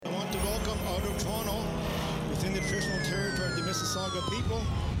traditional territory of the Mississauga people.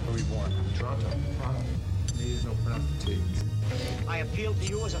 Where were you born? Toronto. Toronto. There's no pronounced T. I appeal to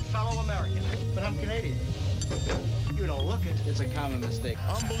you as a fellow American. But I'm Canadian. You don't look it. It's a common mistake.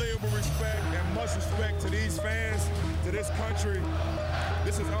 Unbelievable respect and much respect to these fans, to this country.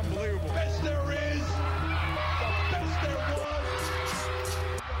 This is unbelievable. Best there is, the best there was,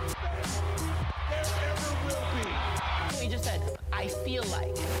 the best there ever will be. We just said, I feel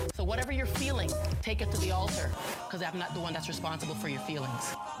like. So whatever you're feeling, take it to the altar, because I'm not the one that's responsible for your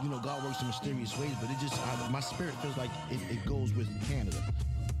feelings. You know, God works in mysterious ways, but it just, my spirit feels like it goes with Canada.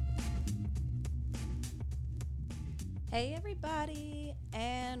 Hey everybody,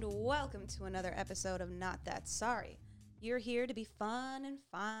 and welcome to another episode of Not That Sorry. You're here to be fun and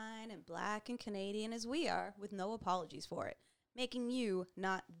fine and black and Canadian as we are, with no apologies for it, making you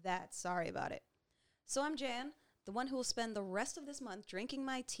not that sorry about it. So I'm Jan, the one who will spend the rest of this month drinking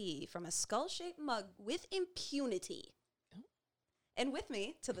my tea from a skull-shaped mug with impunity. Oh. And with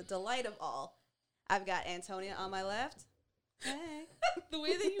me, to the delight of all, I've got Antonia on my left. Hey. The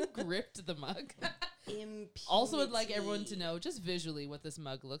way that you gripped the mug. Impunity. Also would like everyone to know just visually what this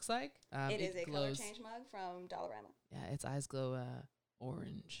mug looks like. It is a color glows. change mug from Dollarama. Yeah, its eyes glow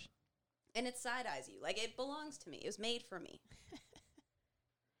orange. And it side eyes you. Like, it belongs to me. It was made for me.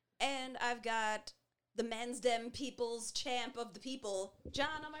 And I've got the men's dem people's champ of the people,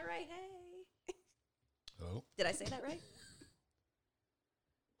 John, on my right. Hey. Hello. Did I say that right?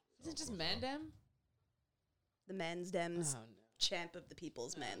 Is it just Mandem? The men's dem's Oh, no. champ of the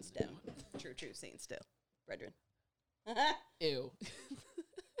people's men's dem. True, scene still. Brethren. Ew.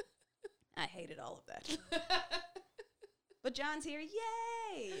 I hated all of that. But John's here.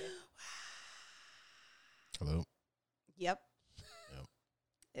 Yay! Hello. Yep.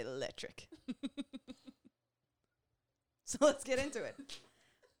 Yep. Electric. So let's get into it.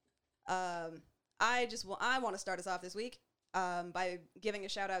 I want to start us off this week by giving a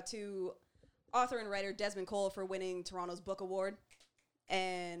shout out to author and writer Desmond Cole for winning Toronto's Book Award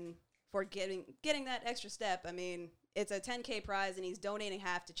and for getting that extra step. I mean, it's a $10K prize and he's donating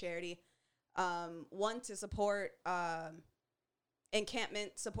half to charity. One to support the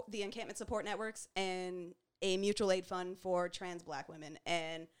encampment support networks, and a mutual aid fund for trans black women.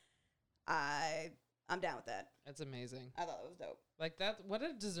 And I'm down with that. That's amazing. I thought it was dope. Like that, what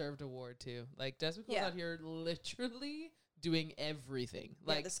a deserved award too. Like Desmond Cole's out here literally doing everything.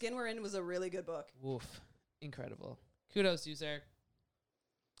 Like yeah, The Skin We're In was a really good book. Woof. Incredible. Kudos to you, sir.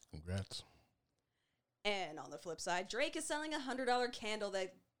 Congrats. And on the flip side, Drake is selling a $100 candle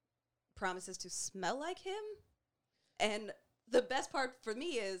that promises to smell like him. And the best part for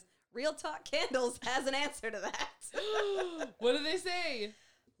me is Real Talk Candles has an answer to that. What do they say?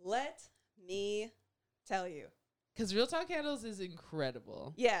 Let me tell you. Because Real Talk Candles is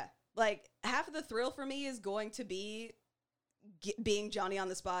incredible. Yeah. Like, half of the thrill for me is going to be being Johnny on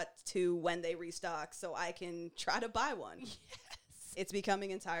the spot to when they restock so I can try to buy one. Yes. It's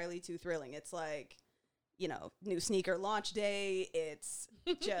becoming entirely too thrilling. It's like, you know, new sneaker launch day. It's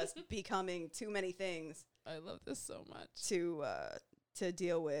just becoming too many things. I love this so much. To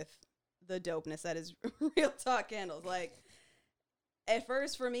deal with the dopeness that is Real Talk Candles. Like, at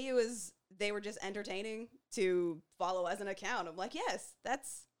first for me, it was, they were just entertaining to follow as an account. I'm like, yes,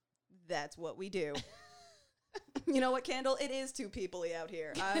 that's what we do. You know what, Candle? It is too people-y out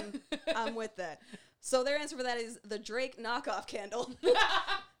here. I'm with that. So their answer for that is the Drake knockoff candle.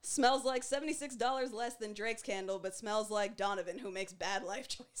 Smells like $76 less than Drake's candle, but smells like Donovan, who makes bad life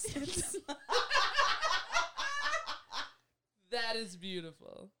choices. That is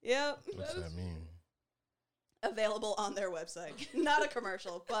beautiful. Yep. What's that mean? Available on their website. Not a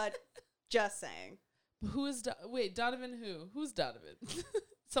commercial, but just saying. Who is Donovan who? Who's Donovan?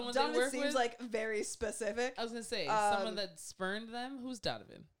 Someone Donovan they work seems with? like very specific. I was going to say, someone that spurned them? Who's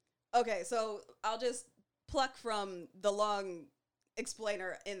Donovan? Okay, so I'll just pluck from the long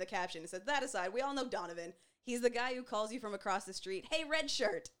explainer in the caption. It says, that aside, we all know Donovan. He's the guy who calls you from across the street, hey, red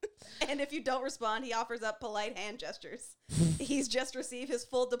shirt. And if you don't respond, he offers up polite hand gestures. He's just received his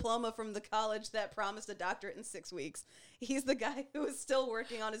full diploma from the college that promised a doctorate in 6 weeks. He's the guy who is still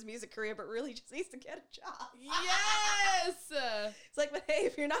working on his music career, but really just needs to get a job. Yes! It's like, but hey,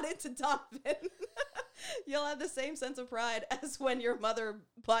 if you're not into Donovan, you'll have the same sense of pride as when your mother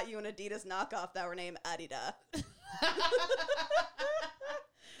bought you an Adidas knockoff that were named Adidas.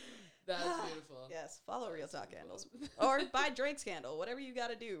 That's beautiful. Yes, follow Real Talk Candles. Or buy Drake's candle, whatever you got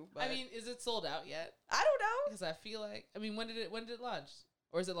to do. But I mean, is it sold out yet? I don't know. Because I feel like, I mean, when did it launch?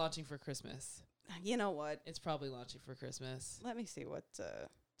 Or is it launching for Christmas? You know what? It's probably launching for Christmas. Let me see what...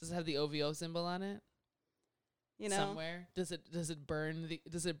 Does it have the OVO symbol on it? You know, somewhere. Does it burn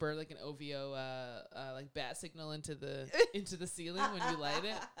like an OVO like bat signal into the ceiling when you light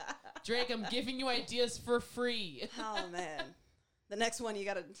it? Drake, I'm giving you ideas for free. Oh man, the next one you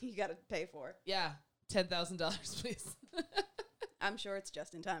gotta pay for. Yeah, $10,000, please. I'm sure it's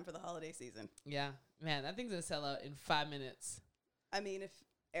just in time for the holiday season. Yeah, man, that thing's gonna sell out in 5 minutes. I mean, if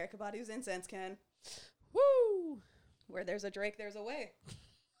Erykah Badu's incense can, woo! Where there's a Drake, there's a way.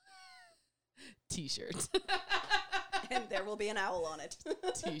 T-shirt. And there will be an owl on it.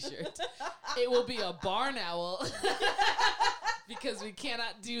 T-shirt. It will be a barn owl. Because we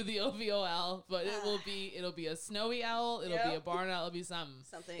cannot do the OVO owl, but it'll be a snowy owl, it'll be a barn owl, it'll be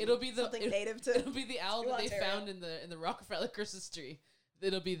something. It'll be something native to. It'll be the owl that they found in the Rockefeller Christmas tree.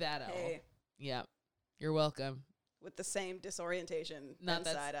 It'll be that owl. Hey. Yeah. You're welcome. With the same disorientation Not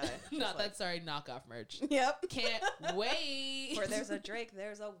that side eye. Not that sorry knockoff merch. Yep. Can't wait. Where there's a Drake,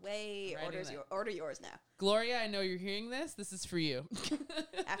 there's a way. Order yours now. Gloria, I know you're hearing this. This is for you.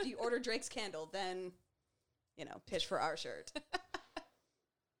 After you order Drake's candle, then, pitch for our shirt.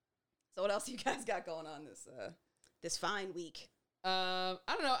 So what else you guys got going on this fine week? I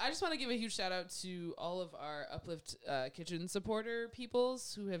don't know. I just want to give a huge shout out to all of our Uplift Kitchen supporter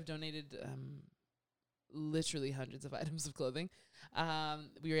peoples who have donated literally hundreds of items of clothing.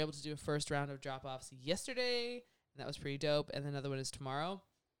 We were able to do a first round of drop-offs yesterday, and that was pretty dope. And another one is tomorrow.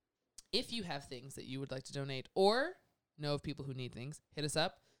 If you have things that you would like to donate or know of people who need things, hit us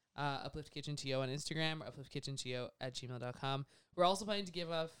up. Uplift Kitchen TO on Instagram or upliftkitchento@gmail.com. We're also planning to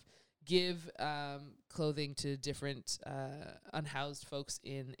give clothing to different unhoused folks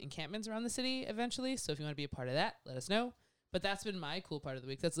in encampments around the city eventually. So if you want to be a part of that, let us know. But that's been my cool part of the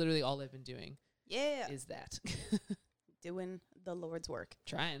week. That's literally all I've been doing. Yeah. Is that. Doing the Lord's work.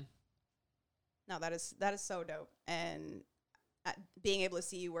 Trying. No, that is so dope. And being able to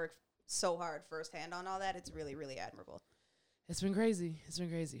see you work so hard firsthand on all that, it's really, really admirable. It's been crazy.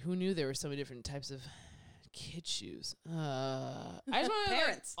 Who knew there were so many different types of kid shoes? I just want to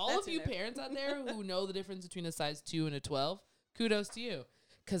parents. All of you parents out there who know the difference between a size 2 and a 12, kudos to you.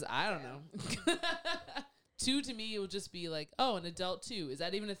 Because I don't know. 2 to me, it would just be like, oh, an adult 2. Is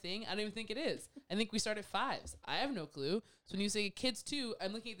that even a thing? I don't even think it is. I think we start at 5s. I have no clue. So when you say kids 2,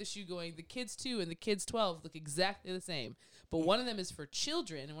 I'm looking at the shoe going, the kids 2 and the kids 12 look exactly the same. But one of them is for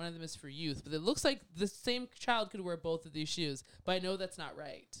children and one of them is for youth. But it looks like the same child could wear both of these shoes. But I know that's not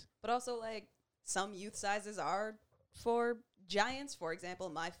right. But also, like, some youth sizes are for giants. For example,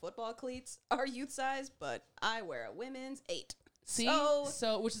 my football cleats are youth size, but I wear a women's 8. See,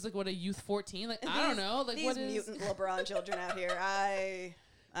 so which is like what, a youth 14? Like I don't know, like these what is mutant LeBron children out here? I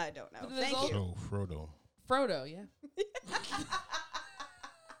don't know. Thank you. So Frodo, yeah.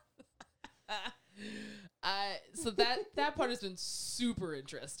 So that part has been super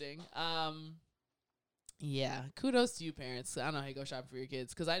interesting. Yeah, kudos to you parents. I don't know how you go shopping for your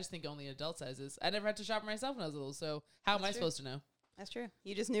kids because I just think only adult sizes. I never had to shop for myself when I was little, so how am I supposed to know? That's true.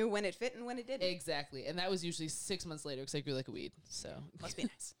 You just knew when it fit and when it didn't. Exactly, and that was usually 6 months later because I grew like a weed. So must be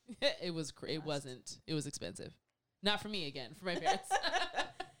nice. It was. It wasn't. It was expensive. Not for me again. For my parents.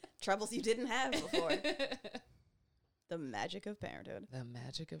 Troubles you didn't have before. The magic of parenthood. The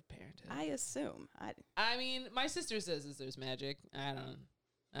magic of parenthood. I assume. I mean, my sister says there's magic. I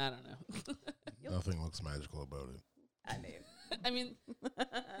don't know. Nothing looks magical about it. I think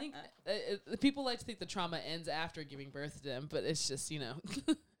people like to think the trauma ends after giving birth to them, but it's just, no.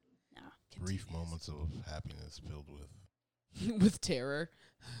 Brief moments of happiness filled with with terror.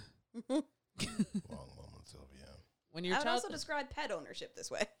 Long moments of When your I would child also describe pet ownership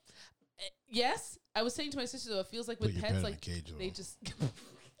this way. Yes, I was saying to my sister though, it feels like with pets, like cage, they just.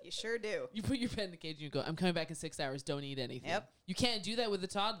 You sure do. You put your pet in the cage and you go, I'm coming back in 6 hours, don't eat anything. Yep. You can't do that with a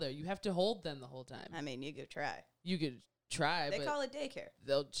toddler. You have to hold them the whole time. I mean, you could try. You could try, They but call it daycare.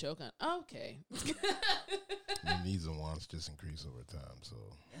 they'll choke on. Oh, okay. Your needs and wants just increase over time. So,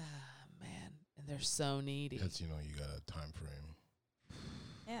 man, and they're so needy. That's, you got a time frame.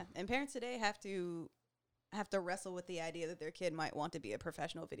 Yeah, and parents today have to wrestle with the idea that their kid might want to be a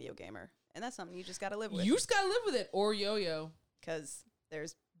professional video gamer, and that's something you just got to live with. You just got to live with it, or yo-yo, because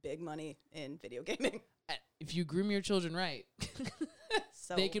there's big money in video gaming. If you groom your children right,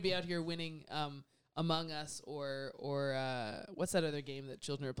 so they could be out here winning Among Us or what's that other game that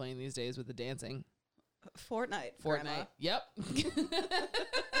children are playing these days with the dancing? Fortnite. Grandma. Yep.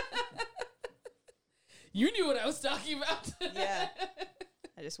 You knew what I was talking about. Yeah.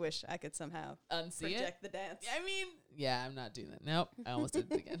 I just wish I could somehow unsee project the dance. I mean, yeah, I'm not doing that. Nope, I almost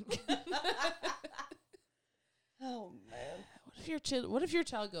did it again. Oh man. What if your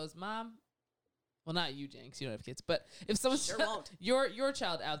child goes, Mom, well, not you, Jinx, you don't have kids, but if someone Sure won't. your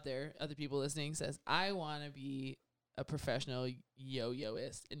child out there, other people listening, says, I want to be a professional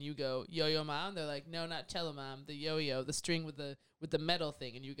yo-yoist, and you go, yo-yo mom, they're like, no, not cello mom, the yo-yo, the string with the metal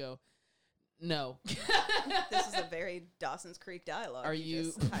thing, and you go, no. This is a very Dawson's Creek dialogue. Are you you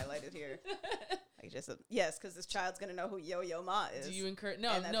just highlighted here? I just yes, because this child's gonna know who Yo-Yo Ma is. Do you encourage?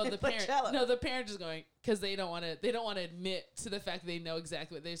 and then No, they the play parent. cello. No, the parent is going because they don't want to admit to the fact that they know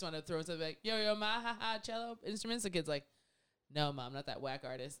exactly what they just want to throw something like yo ma ha ha cello instruments. The kid's like, no, mom, not that whack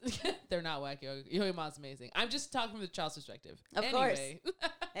artist. They're not whack. Yo ma's amazing. I'm just talking from the child's perspective. Of anyway.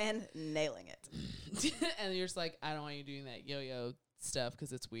 And nailing it. And you're just like, I don't want you doing that yo stuff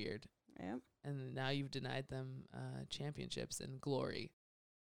because it's weird. Yeah. And now you've denied them championships and glory.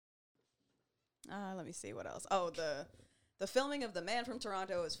 Let me see what else. Oh, the filming of The Man from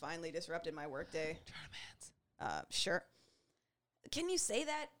Toronto has finally disrupted my workday. Toronto Sure. Can you say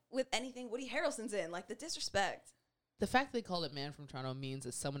that with anything Woody Harrelson's in? Like, the disrespect. The fact they called it Man from Toronto means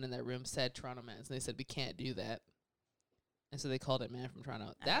that someone in that room said Toronto Mans, and they said, we can't do that. And so they called it Man from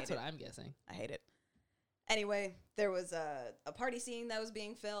Toronto. That's what I'm guessing. I hate it. Anyway, there was a party scene that was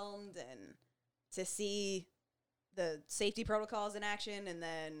being filmed, and to see the safety protocols in action, and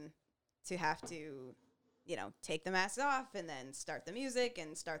then to have to, take the mask off and then start the music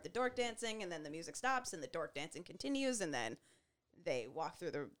and start the dork dancing, and then the music stops and the dork dancing continues, and then they walk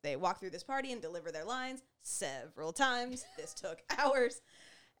through this party and deliver their lines several times. This took hours.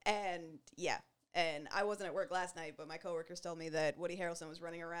 And yeah. And I wasn't at work last night, but my coworkers told me that Woody Harrelson was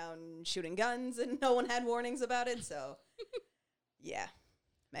running around shooting guns and no one had warnings about it. So yeah.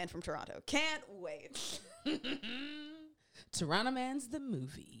 Man from Toronto. Can't wait. Toronto Man's the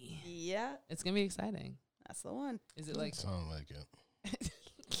movie. Yeah. It's going to be exciting. That's the one. Is it like... Sound like it.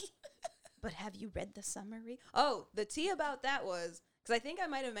 But have you read the summary? Oh, the tea about that was... Because I think I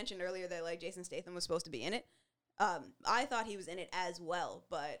might have mentioned earlier that, like, Jason Statham was supposed to be in it. I thought he was in it as well,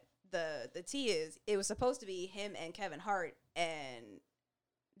 but the tea is it was supposed to be him and Kevin Hart, and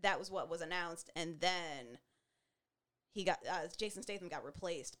that was what was announced, and then Jason Statham got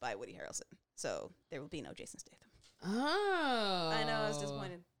replaced by Woody Harrelson. So there will be no Jason Statham. Oh. I know, I was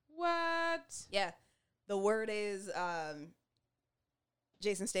disappointed. What? Yeah. The word is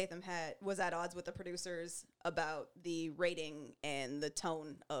Jason Statham was at odds with the producers about the rating and the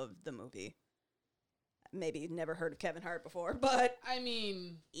tone of the movie. Maybe never heard of Kevin Hart before, but... I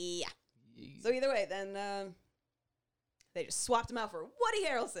mean... Yeah. So either way, then they just swapped him out for Woody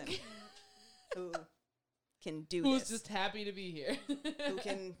Harrelson, who can do Who's this. just happy to be here. Who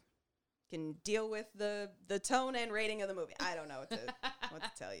can deal with the tone and rating of the movie. I don't know what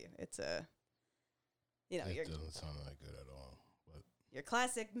to tell you. It's It doesn't sound that good at all. But your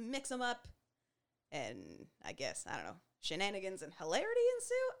classic mix them up, and I guess, I don't know, shenanigans and hilarity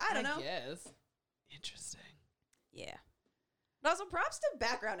ensue? I don't know. Yes. Interesting. Yeah. But also props to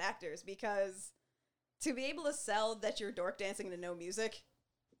background actors, because to be able to sell that you're dork dancing to no music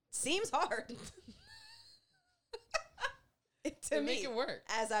seems hard. To me, make it work.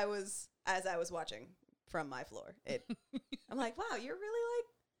 As I was watching from my floor, I'm like, wow, you're really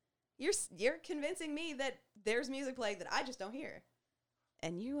like, you're convincing me that there's music playing that I just don't hear,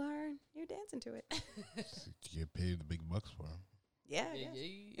 and you're dancing to it. you get paid the big bucks for them. Yeah, I guess.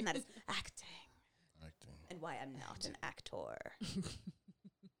 And that is acting. And why I'm not an actor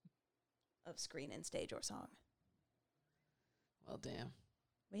of screen and stage or song. Well, damn.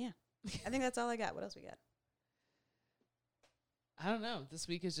 But yeah, I think that's all I got. What else we got? I don't know. This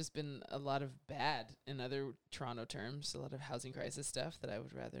week has just been a lot of bad in other Toronto terms, a lot of housing crisis stuff that I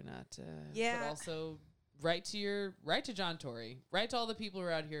would rather not. Yeah. But also, write to John Tory, write to all the people who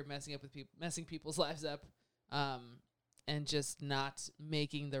are out here messing people's lives up, and just not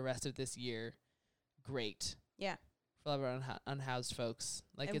making the rest of this year great. Yeah. For all of our unhoused folks.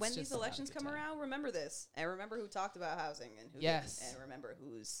 Like, and it's when just these not a elections good come time. around, remember this, and remember who talked about housing and who Yes. didn't, and remember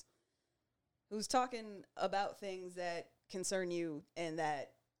who's talking about things that concern you and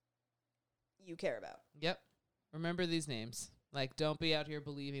that you care about. Yep. Remember these names. Like, don't be out here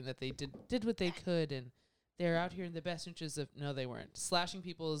believing that they did what they could and they're out here in the best interests of... No, they weren't. Slashing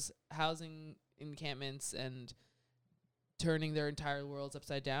people's housing encampments and turning their entire worlds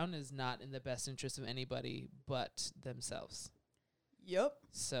upside down is not in the best interest of anybody but themselves. Yep.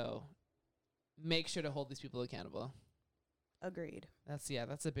 So make sure to hold these people accountable. Agreed. That's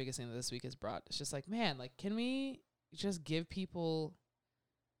the biggest thing that this week has brought. It's just like, man, like, can we just give people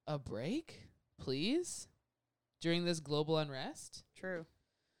a break, please, during this global unrest? True.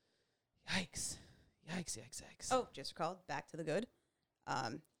 Yikes. Oh, just recalled, back to the good.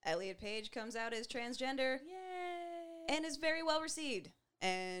 Elliot Page comes out as transgender. Yay. And is very well received.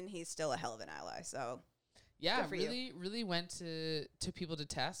 and he's still a hell of an ally. So Yeah, Good for you. really went to people to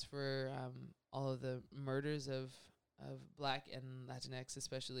task for all of the murders of Black and Latinx,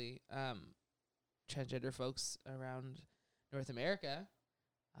 especially transgender folks around North America,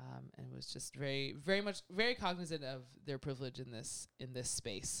 and was just very cognizant of their privilege in this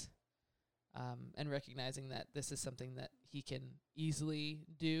space, and recognizing that this is something that he can easily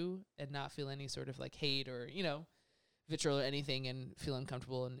do and not feel any sort of like hate or vitriol or anything, and feel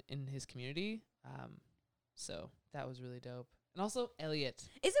uncomfortable in his community. So that was really dope. And also Elliot.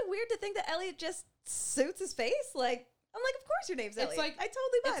 is it weird to think that Elliot just suits his face? Like, I'm like, of course your name's Elliot. It's like I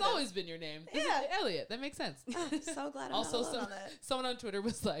totally buy it's that. always been your name. This is Yeah. Elliot. That makes sense. I'm so glad I'm Also, not alone on that. someone on Twitter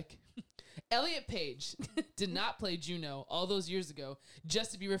was like, Elliot Page did not play Juno all those years ago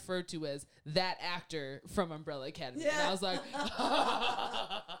just to be referred to as that actor from Umbrella Academy. And Yeah. I was like,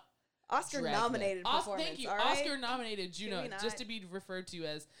 Oscar-nominated performance, Thank you. all right? Oscar-nominated Juno we not? just to be referred to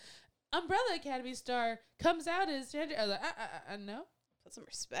as Umbrella Academy star comes out as gender. I was like, no. Put some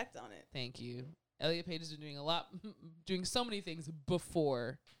respect on it. Thank you. Elliot Page has been doing so many things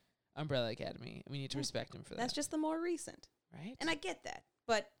before Umbrella Academy. We need to respect him for that. That's just the more recent. right. And I get that.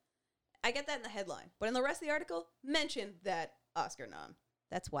 But I get that in the headline. But in the rest of the article, mention that Oscar nom.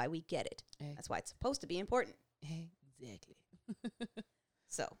 That's why we get it. That's why it's supposed to be important. Exactly.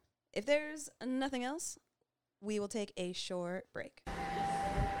 So, if there's nothing else, we will take a short break.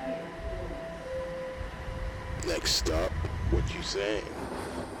 Next up, what you saying?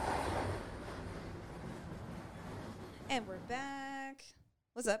 And we're back.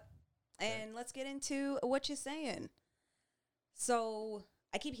 What's up? And let's get into what you're saying. So,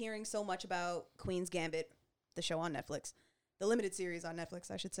 I keep hearing so much about Queen's Gambit, the show on Netflix, the limited series on Netflix,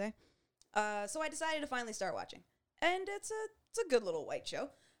 I should say. So I decided to finally start watching, and it's a good little white show.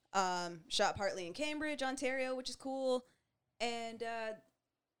 Shot partly in Cambridge, Ontario, which is cool. And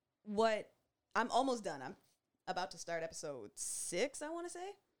I'm almost done. I'm about to start episode 6, I want to say.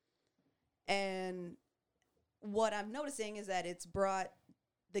 And what I'm noticing is that it's brought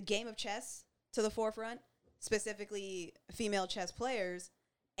the game of chess to the forefront, specifically female chess players,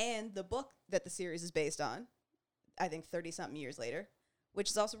 and the book that the series is based on, I think 30-something years later, which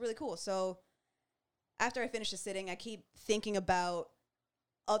is also really cool. So after I finish the sitting, I keep thinking about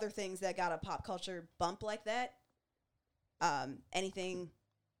other things that got a pop culture bump like that. Anything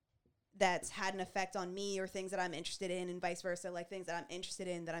that's had an effect on me or things that I'm interested in, and vice versa, like things that I'm interested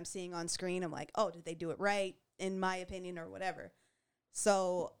in that I'm seeing on screen. I'm like, oh, did they do it right, in my opinion, or whatever?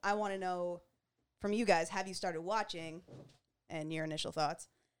 So I want to know from you guys, have you started watching, and your initial thoughts?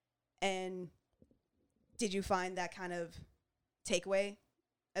 And did you find that kind of takeaway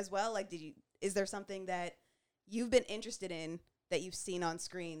as well? Like, is there something that you've been interested in that you've seen on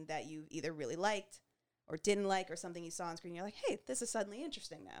screen that you either really liked or didn't like, or something you saw on screen, you're like, hey, this is suddenly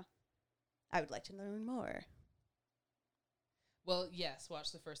interesting now. I would like to learn more. Well, yes,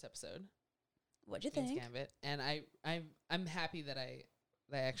 watch the first episode. What'd you Queen's think? Gambit, and I'm happy that I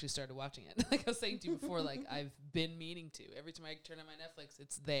actually started watching it. Like I was saying to you before, like I've been meaning to. Every time I turn on my Netflix,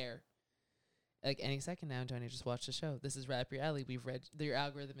 it's there. Like any second now, Tony, just watch the show. This is right up your alley. We've read your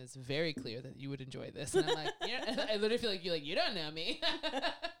algorithm is very clear that you would enjoy this, and I'm like, I literally feel like you don't know me,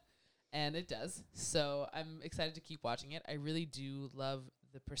 and it does. So I'm excited to keep watching it. I really do love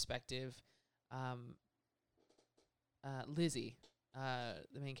the perspective. Lizzie,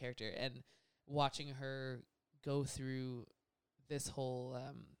 the main character, and watching her go through this whole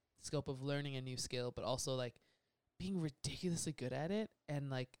scope of learning a new skill, but also like being ridiculously good at it, and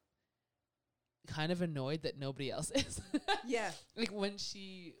like kind of annoyed that nobody else is. Yeah. Like when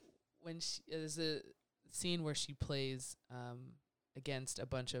she there's a scene where she plays against a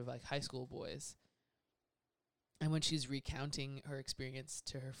bunch of like high school boys, and when she's recounting her experience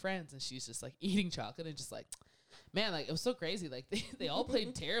to her friends, and she's just like eating chocolate and just like, man, like it was so crazy. Like they all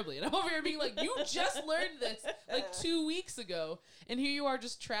played terribly, and I'm over here being like, you just learned this like 2 weeks ago, and here you are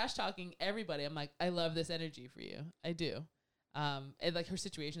just trash talking everybody. I'm like, I love this energy for you. I do. And like her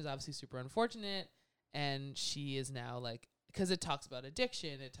situation is obviously super unfortunate, and she is now like, because it talks about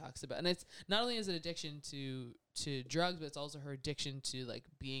addiction, and it's not only is it addiction to drugs, but it's also her addiction to like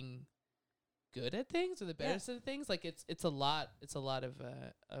being good at things, or the better at things. Like it's a lot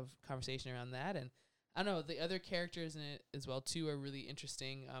of conversation around that. And I don't know, the other characters in it as well too are really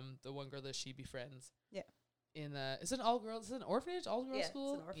interesting. The one girl that she befriends, in is it an orphanage, all girl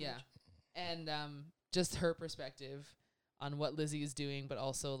school? It's an orphanage. And just her perspective on what Lizzie is doing, but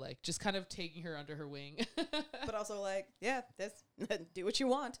also like just kind of taking her under her wing. But also like, this do what you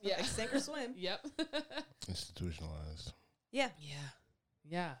want. Yeah. Like sink or swim. Yep. Institutionalized. Yeah.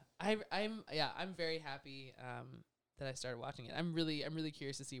 Yeah. I'm very happy that I started watching it. I'm really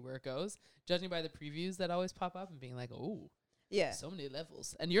curious to see where it goes, judging by the previews that always pop up and being like, oh, Yeah. so many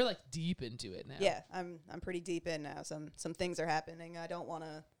levels. And you're like deep into it now. Yeah, I'm pretty deep in now. Some things are happening. I don't want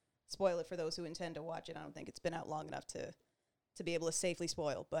to spoil it for those who intend to watch it. I don't think it's been out long enough to be able to safely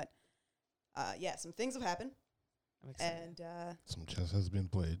spoil. But yeah, some things have happened. I'm excited. And Some chess has been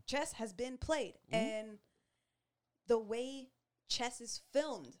played. chess has been played. Ooh. And the way chess is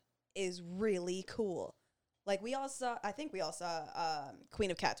filmed is really cool. Like I think we all saw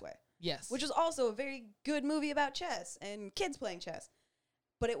Queen of Catway, Yes. which is also a very good movie about chess and kids playing chess.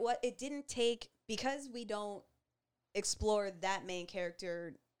 But it didn't take, because we don't explore that main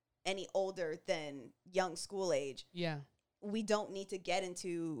character any older than young school age, yeah. we don't need to get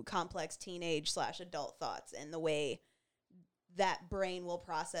into complex teenage/adult thoughts and the way that brain will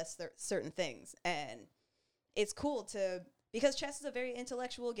process certain things. And it's cool because chess is a very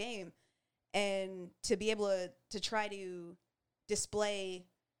intellectual game, and to be able to try to display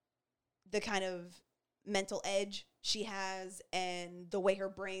the kind of mental edge she has and the way her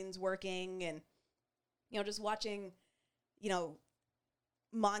brain's working, and, just watching,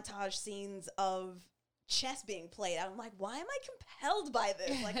 montage scenes of chess being played. I'm like, why am I compelled by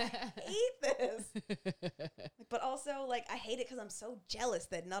this? Like, I hate this. But also, like, I hate it because I'm so jealous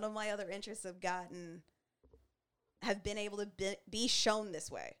that none of my other interests have been able to be shown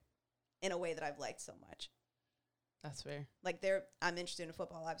this way, in a way that I've liked so much. That's fair. Like, I'm interested in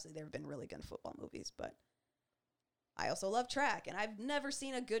football. Obviously, there have been really good football movies, but I also love track, and I've never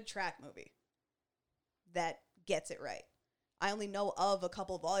seen a good track movie that gets it right. I only know of a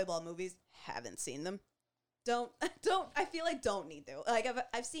couple volleyball movies. Haven't seen them. I feel like don't need to. Like,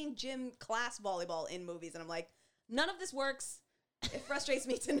 I've seen gym class volleyball in movies, and I'm like, none of this works. It frustrates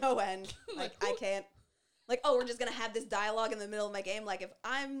me to no end. Like, I can't. Like, oh, we're just going to have this dialogue in the middle of my game. Like, if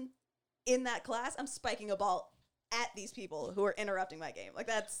I'm in that class, I'm spiking a ball at these people who are interrupting my game. Like,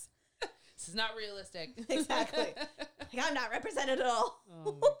 that's... This is not realistic. Exactly. Like, I'm not represented at all.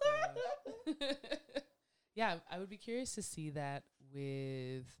 Oh my gosh. Yeah, I would be curious to see that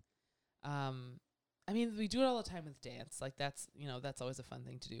with, I mean, we do it all the time with dance. Like, that's always a fun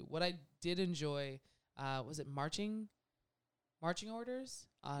thing to do. What I did enjoy, was it Marching Orders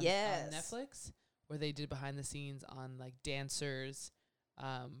on Netflix, where they did behind the scenes on, like, dancers,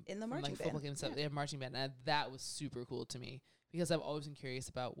 in the from, marching like, football band. games stuff. They have marching band, and that was super cool to me, because I've always been curious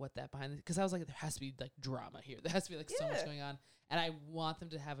about what that because I was like, there has to be, like, drama here. There has to be, like, so much going on, and I want them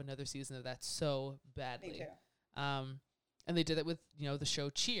to have another season of that so badly. Me too. And they did it with, the show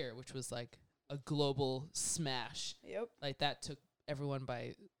Cheer, which was like a global smash. Yep. Like, that took everyone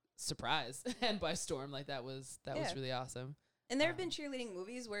by surprise and by storm. Like, that was really awesome. And there have been cheerleading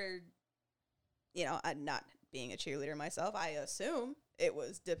movies where, I'm not being a cheerleader myself, I assume it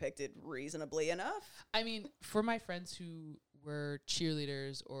was depicted reasonably enough. I mean, for my friends who were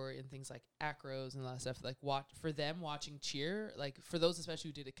cheerleaders or in things like acros and a lot of stuff, like, for them watching Cheer, like, for those especially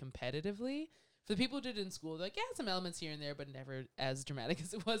who did it competitively, for the people who did it in school, they're like, yeah, some elements here and there, but never as dramatic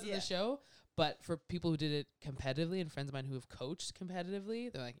as it was in the show. But for people who did it competitively, and friends of mine who have coached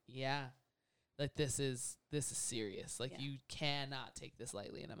competitively, they're like, yeah, like, this is serious. Like, you cannot take this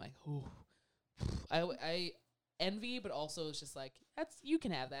lightly. And I'm like, ooh. I envy, but also it's just like, you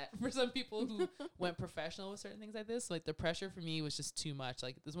can have that for some people who went professional with certain things like this. Like, the pressure for me was just too much.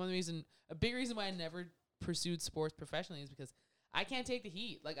 Like, there's a big reason why I never pursued sports professionally is because I can't take the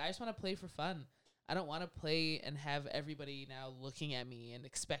heat. Like, I just want to play for fun. I don't want to play and have everybody now looking at me and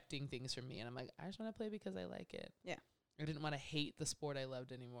expecting things from me. And I'm like, I just want to play because I like it. Yeah. I didn't want to hate the sport I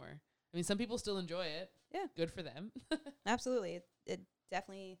loved anymore. I mean, some people still enjoy it. Yeah. Good for them. Absolutely. It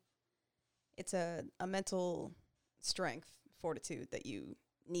definitely, it's a mental strength, fortitude that you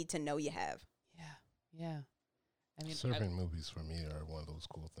need to know you have. Yeah. I mean, surfing movies for me are one of those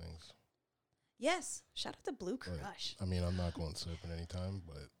cool things. Yes. Shout out to Blue Crush. I mean, I'm not going surfing anytime,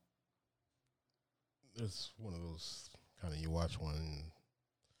 but it's one of those kind of, you watch one, and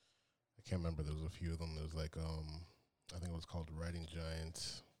I can't remember, there was a few of them. There was like, I think it was called Riding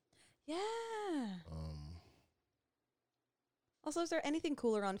Giants. Yeah. Also, is there anything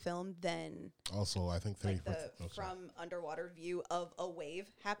cooler on film than also, I think like from underwater view of a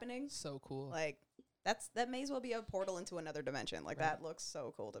wave happening? So cool. Like, that may as well be a portal into another dimension. Like, that looks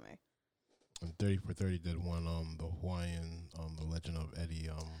so cool to me. And 30 for 30 did one, the Hawaiian, the Legend of Eddie.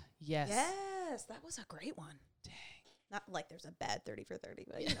 Yes. Yes, that was a great one. Dang. Not like there's a bad 30 for 30,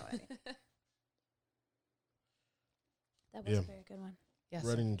 but you know what I mean. That was a very good one. Yes.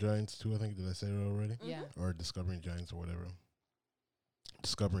 Riding Giants too, I think. Did I say it already? Yeah. Or Discovering Giants or whatever.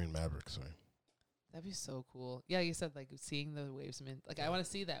 Discovering Maverick, sorry. That'd be so cool. Yeah, you said, like, seeing the waves. I mean, like, I want to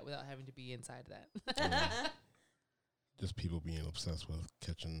see that without having to be inside that. just people being obsessed with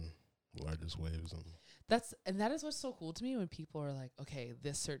catching the largest waves. And that is what's so cool to me when people are like, okay,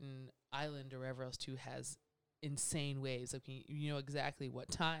 this certain island or wherever else too has insane waves. Like you know exactly what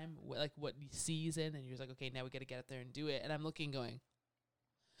time, what season, and you're just like, okay, now we got to get up there and do it. And I'm looking, going,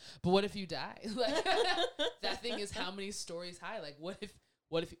 but what if you die? Like that thing is how many stories high? Like what if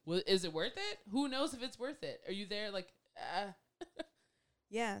is it worth it? Who knows if it's worth it? Are you there? Like,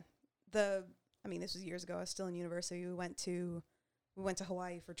 Yeah. This was years ago. I was still in university. We went to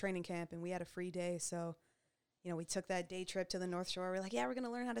Hawaii for training camp, and we had a free day. So, we took that day trip to the North Shore. We're like, yeah, we're going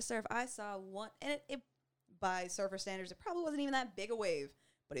to learn how to surf. I saw one, and it by surfer standards, it probably wasn't even that big a wave,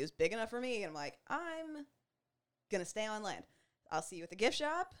 but it was big enough for me. And I'm like, I'm going to stay on land. I'll see you at the gift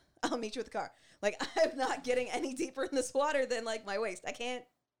shop. I'll meet you at the car. Like, I'm not getting any deeper in this water than, like, my waist. I can't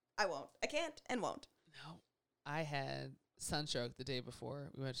and won't. No. I had sunstroke the day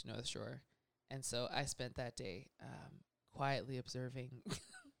before we went to North Shore. And so I spent that day quietly observing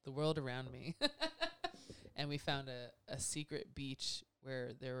the world around me. And we found a secret beach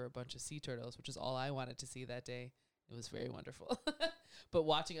where there were a bunch of sea turtles, which is all I wanted to see that day. It was very wonderful. But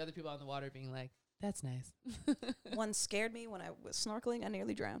watching other people on the water being like, that's nice. One scared me when I was snorkeling. I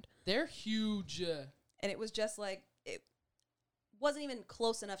nearly drowned. They're huge. And it was just like, it wasn't even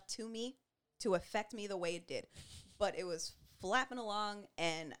close enough to me to affect me the way it did. But it was flapping along,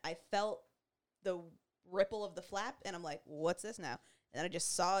 and I felt the ripple of the flap, and I'm like, what's this now? And then I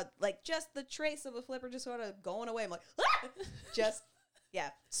just saw, like, just the trace of a flipper just sort of going away. I'm like, ah! Just, yeah,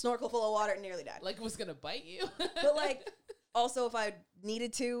 snorkel full of water and nearly died. Like it was going to bite you. But, like, also, if I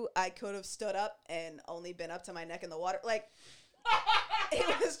needed to, I could have stood up and only been up to my neck in the water. Like,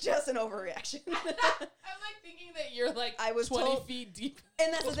 it was just an overreaction. I'm, like, thinking that you're, like, I was 20 feet deep.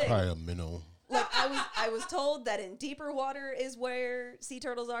 And that's the thing. Probably a minnow. Like, I was told that in deeper water is where sea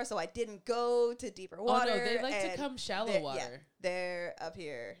turtles are, so I didn't go to deeper water. Oh, no, they like to come shallow water. Yeah, they're up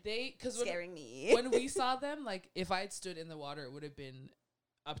here scaring me. When we saw them, like, if I had stood in the water, it would have been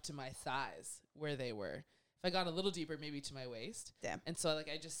up to my thighs where they were. If I got a little deeper, maybe to my waist. Damn. And so, like,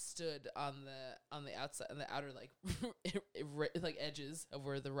 I just stood on the outside, on the outer, like, like, edges of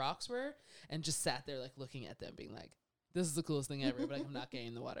where the rocks were, and just sat there, like, looking at them, being like, this is the coolest thing ever, but like, I'm not getting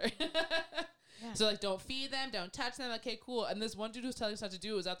in the water. Yeah. So, like, don't feed them, don't touch them. Okay, cool. And this one dude who's telling us not to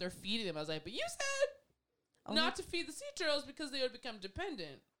do it was out there feeding them. I was like, but you said not to feed the sea turtles because they would become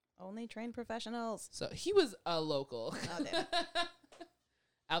dependent. Only trained professionals. So he was a local. Oh, damn.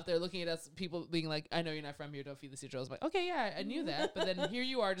 Out there looking at us, people being like, I know you're not from here, don't feed the sea turtles. I'm like, okay, yeah, I knew that. But then here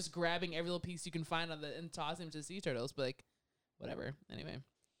you are just grabbing every little piece you can find and tossing them to the sea turtles. But, like, whatever. Anyway.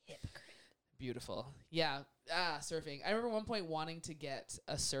 Hypocrite. Beautiful. Yeah. Surfing. I remember one point wanting to get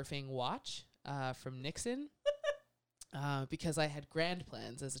a surfing watch from Nixon because I had grand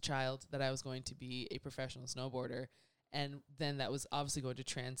plans as a child that I was going to be a professional snowboarder. And then that was obviously going to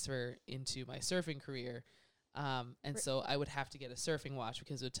transfer into my surfing career. And so I would have to get a surfing watch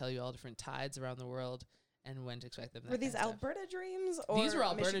because it would tell you all different tides around the world and when to expect them. Were these Alberta dreams or these were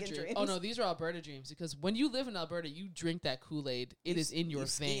Alberta Michigan dreams? Oh no, these are Alberta dreams because when you live in Alberta, you drink that Kool-Aid. It is in your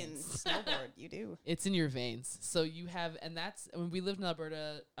veins. Snowboard, you do. It's in your veins. So you have, and that's when we lived in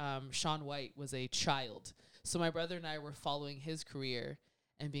Alberta. Sean White was a child, so my brother and I were following his career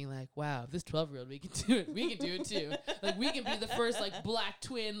and being like, "Wow, this 12-year-old, we can do it. We can do it too. Like we can be the first like black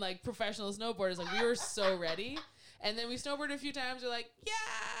twin like professional snowboarders. Like we were so ready." And then we snowboarded a few times. We're like,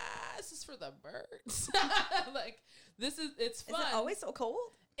 yeah, this is for the birds. Like, it's fun. Is it always so cold?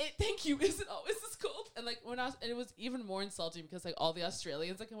 Thank you. Is it always this cold? And like and it was even more insulting because like all the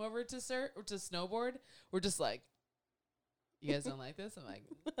Australians that come over to surf or to snowboard were just like, you guys don't like this? I'm like,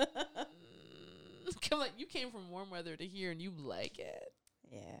 I'm like, you came from warm weather to here and you like it.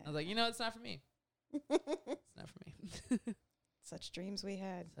 Yeah. I was like, it's not for me. It's not for me. Such dreams we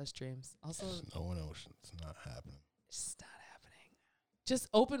had. Such dreams. Also, snow and ocean. It's not happening. It's not happening. Just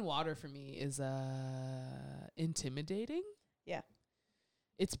open water for me is intimidating. Yeah.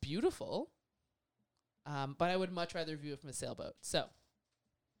 It's beautiful. But I would much rather view it from a sailboat. So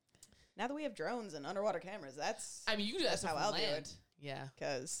now that we have drones and underwater cameras, you can do that how I'll do it. Yeah.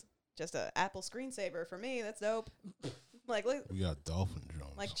 Because just a Apple screensaver for me, that's dope. Like, look, we got dolphin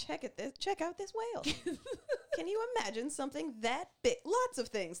drones. Like, check out this whale. Can you imagine something that big? Lots of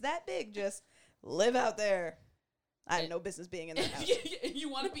things that big just live out there. I have no business being in their house. You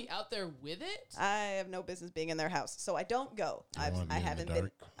want to be out there with it? I have no business being in their house, so I don't go. You wanna be I in the haven't dark,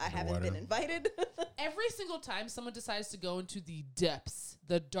 been. I haven't been invited. Every single time someone decides to go into the depths,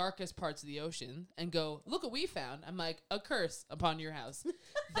 the darkest parts of the ocean, and go, look what we found, I'm like, a curse upon your house.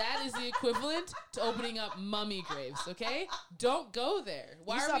 That is the equivalent to opening up mummy graves, okay? Don't go there.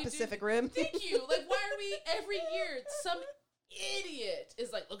 Why You are saw we Pacific Rim. Thank you. Like, why are we every year some idiot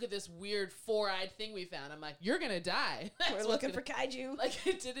is like, look at this weird four-eyed thing we found. I'm like, you're gonna die. We're looking for kaiju. Like,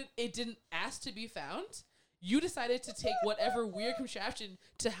 it didn't ask to be found. You decided to take whatever weird contraption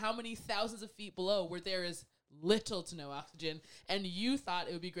to how many thousands of feet below where there is little to no oxygen, and you thought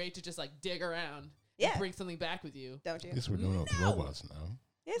it would be great to just like dig around and bring something back with you. Don't you? At least we're doing it with robots now.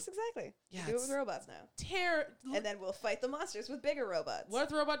 Yes, exactly. Yeah, Do it with robots now. And then we'll fight the monsters with bigger robots. What if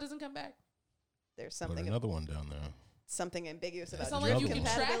the robot doesn't come back? There's Put something another one down there. something ambiguous It's about not like you can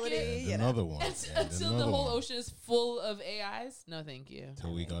track compatibility. it. You know. Another one. Until the whole ocean is full of AIs. No, thank you.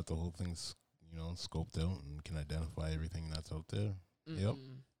 Until we got the whole thing, scoped out and can identify everything that's out there. Yep.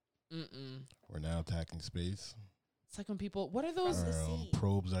 We're now attacking space. It's like when people, what are those? Our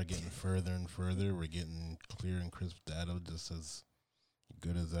probes are getting further and further. We're getting clear and crisp data just as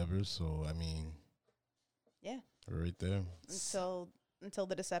good as ever. So, I mean, yeah, we're right there. Until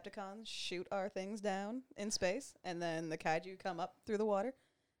the Decepticons shoot our things down in space, and then the kaiju come up through the water.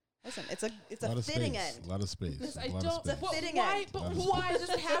 Listen, it's a fitting end. A lot of space. Yes, a I lot don't. of space. But why? But why does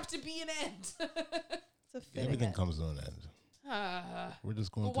it have to be an end? It's a fitting Everything end. comes to an end. We're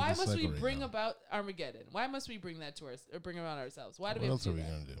just going. But through why the must we cycle right bring now. about Armageddon? Why must we bring that to us or bring about ourselves? Why do What we? else have are to we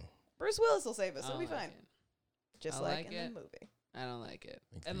do that? gonna do? Bruce Willis will save us. I It'll don't be like fine. it. Just I like like in it. the movie. I don't like it.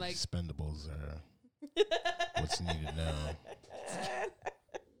 I think And the like, Expendables are what's needed now.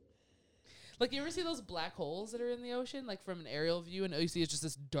 like, you ever see those black holes that are in the ocean, like from an aerial view, and all you see is just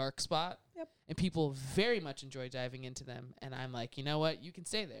this dark spot? Yep. And people very much enjoy diving into them. And I'm like, you know what? You can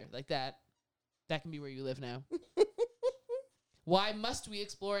stay there. Like that. That can be where you live now. Why must we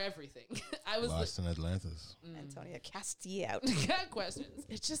explore everything? I was Lost in Atlantis. Antonia Castille out. got questions.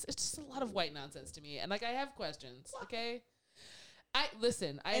 It's just a lot of white nonsense to me. And like, I have questions. Okay. I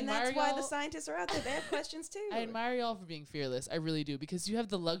And admire that's why y'all. the scientists are out there. They have questions too. I admire y'all for being fearless. I really do, because you have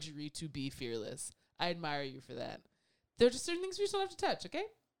the luxury to be fearless. I admire you for that. There are just certain things we just don't have to touch, okay?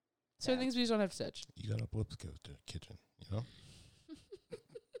 Certain things we just don't have to touch. You got a blip kitchen, you know?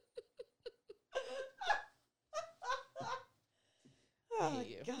 Oh, Hate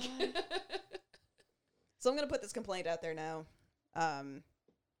you. God. So I'm going to put this complaint out there now.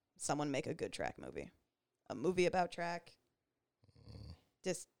 Someone make a good track movie. A movie about track.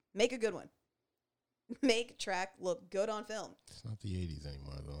 Just make a good one. Make track look good on film. It's not the 80s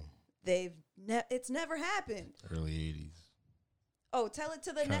anymore, though. It's never happened. Early 80s. Oh, tell it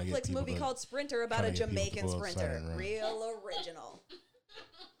to the Trying to get Netflix people movie to- called Sprinter about a trying to get people to Jamaican go outside sprinter. and run. Real original.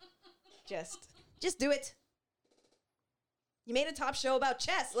 Just do it. You made a top show about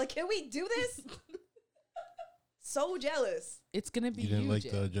chess. Like, can we do this? So jealous. It's gonna be You didn't like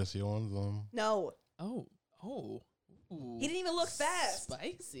Jen. Jesse Owens? No. Oh. Ooh. He didn't even look fast.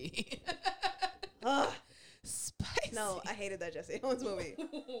 Spicy. Ugh. Spicy. No, I hated that Jesse Owens movie.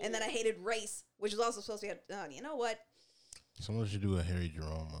 And then I hated Race, which was also supposed to be you know what? Someone should do a Harry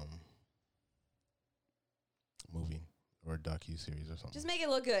Jerome movie or a docu-series or something. Just make it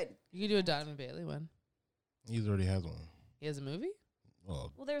look good. You can do a Donovan Bailey one. He already has one. He has a movie?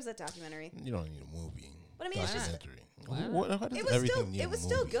 Well, Well, there's that documentary. you don't need a movie. But I mean, it's just documentary. Why not? it was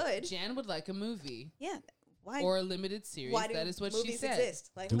still good. Jan would like a movie. Yeah. Why? Or a limited series. Why do That is what she movies said. exist?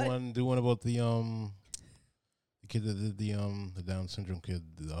 Like, Do what- one about the kid that did the Down syndrome kid,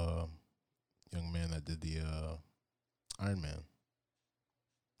 young man that did the Iron Man.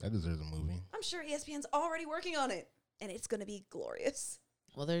 That deserves a movie. I'm sure ESPN's already working on it, and it's going to be glorious.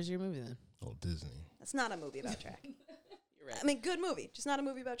 Well, there's your movie then. Oh, Disney. That's not a movie about track. You're right. I mean, good movie, just not a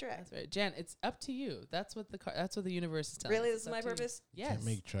movie about track. That's right. Jan, it's up to you. That's what the universe is telling Really, us. this is It's my up to you. purpose? Yes. Can't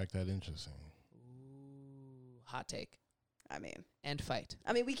make track that interesting. Ooh, hot take. I mean, Fight.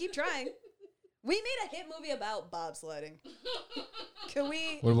 we keep trying. We made a hit movie about bobsledding. Can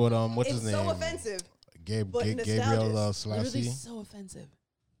we? What about what's it's his name? so offensive. Gabriel but Gabriel nostalgic. Literally Slashy. so offensive.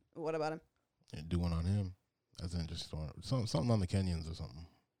 What about him? Yeah, do one on him. That's interesting. Something on the Kenyans or something.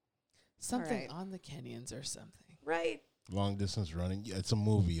 Something right. on the Kenyans or something. Right? Long distance running. Yeah, it's a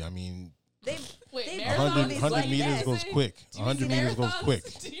movie. I mean, They Wait, they marathons? 100 Like meters that? goes quick. Do you 100 mean meters goes marathons? quick.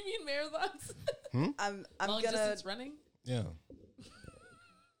 Do you mean marathons? I'm Long gonna. distance running? Yeah.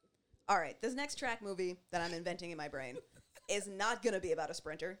 All right, this next track movie that I'm inventing in my brain is not gonna be about a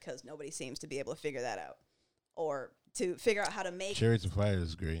sprinter because nobody seems to be able to figure that out, or to figure out how to make. Chariots of Fire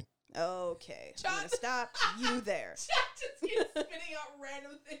is great. Okay. I'm John- going to stop you there. Jack just keeps spitting out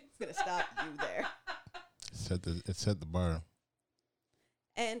random things. I'm going to stop you there. It set the bar.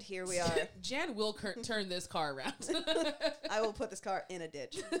 And here we are. Jan will turn this car around. I will put this car in a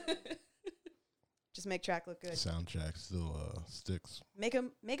ditch. Just make track look good. Soundtrack still sticks. Make a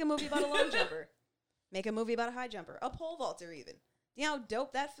movie about a long jumper. Make a movie about a high jumper. A pole vaulter even. Do you know how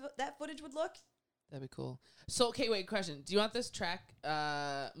dope that footage would look? That'd be cool. So, okay, wait, question. Do you want this track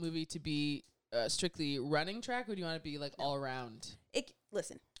movie to be strictly running track, or do you want it to be, like, all around?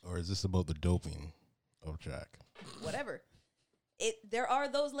 Listen. Or is this about the doping of track? Whatever. There are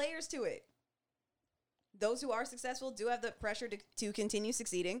those layers to it. Those who are successful do have the pressure to continue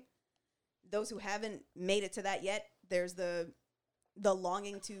succeeding. Those who haven't made it to that yet, there's the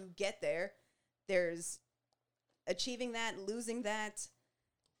longing to get there. There's achieving that, losing that,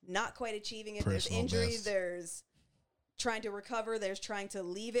 not quite achieving it. Personal There's injury. best. There's trying to recover. There's trying to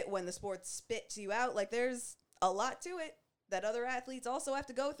leave it when the sport spits you out. Like, there's a lot to it that other athletes also have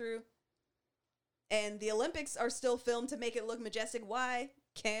to go through. And the Olympics are still filmed to make it look majestic. Why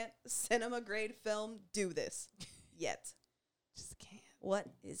can't cinema grade film do this yet? Just can't. What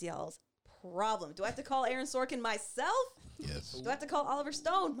is y'all's problem? Do I have to call Aaron Sorkin myself? Yes. Do I have to call Oliver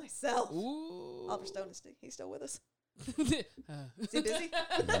Stone myself? Ooh. Oliver Stone he's still with us. Uh. Is he busy?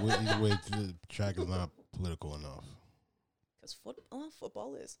 Either way, the track is not political enough. Because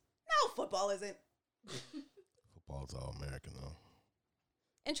football is. No, football isn't. Football's all American though.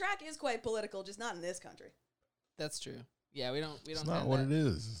 And track is quite political, just not in this country. That's true. Yeah, we don't. It's not what it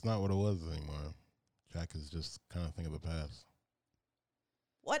is. It's not what it was anymore. Track is just kind of thing of the past.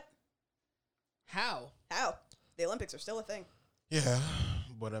 What? How? The Olympics are still a thing. Yeah,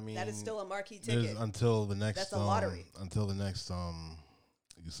 but I mean That is still a marquee ticket. until the next. That's a lottery. Until the next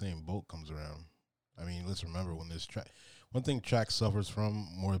Usain Bolt comes around. I mean, let's remember when this track. One thing track suffers from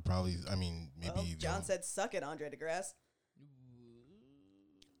more probably. I mean, maybe Well, John said, "Suck it, Andre DeGrasse."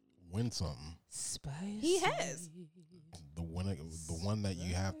 win something. Spicy. He has. The one that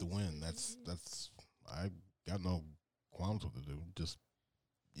you have to win. That's. I got no qualms with it, dude. Just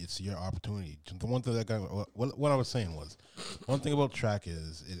it's your opportunity. The one thing that got what I was saying was, one thing about track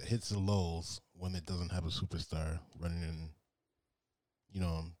is it hits the lows when it doesn't have a superstar running in,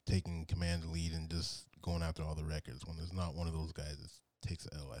 taking command and lead and just going after all the records. When there's not one of those guys, it takes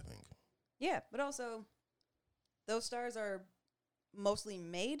the L, I think. Yeah, but also, those stars are mostly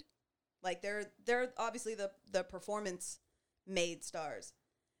made. Like, they're obviously the performance-made stars.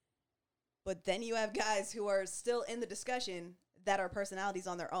 But then you have guys who are still in the discussion that are personalities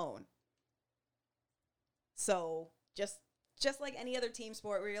on their own. So, just like any other team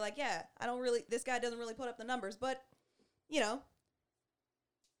sport where you're like, yeah, this guy doesn't really put up the numbers, but,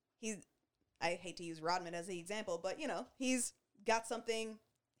 I hate to use Rodman as the example, but, he's got some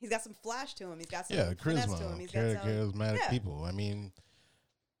flash to him. He's got some finesse to him. Charisma, He's got some charismatic people. I mean,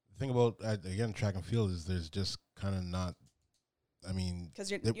 the thing about, again, track and field is there's just kind of not, I mean. Because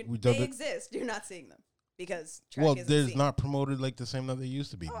they exist. You're not seeing them. Because track isn't there's seen. not promoted like the same that they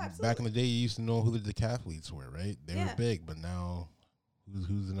used to be. Oh, absolutely. Back in the day, you used to know who the decathletes were, right? They were big, but now,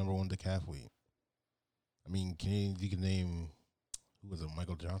 who's the number one decathlete? I mean, you can name, who was it?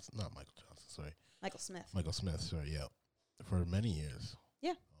 Michael Johnson? Not Michael Johnson, sorry. Michael Smith. Michael Smith, sorry, yeah. For many years.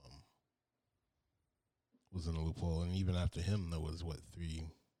 Yeah. Was in a loophole, and even after him, there was three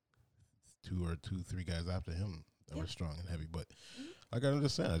guys after him that were strong and heavy. But like I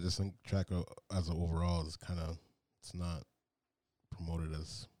understand, I just think track as an overall is it's not promoted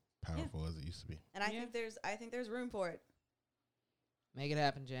as powerful as it used to be. And I think there's room for it. Make it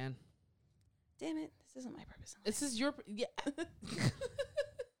happen, Jan. Damn it, this isn't my purpose. This is your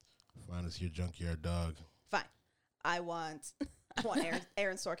Find us your junkyard dog. Fine. I want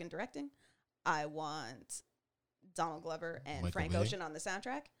Aaron Sorkin directing. I want Donald Glover and Michael Frank Bay. Ocean on the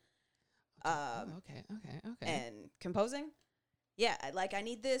soundtrack. Okay. And composing. Yeah, I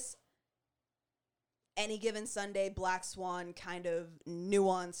need this Any Given Sunday, Black Swan kind of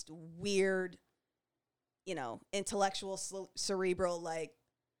nuanced, weird, intellectual, cerebral,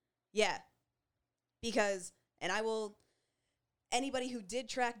 because, and anybody who did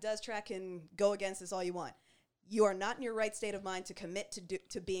track, does track, can go against this all you want. You are not in your right state of mind to commit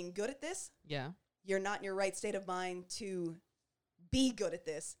to being good at this. Yeah. You're not in your right state of mind to be good at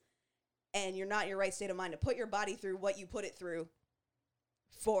this. And you're not in your right state of mind to put your body through what you put it through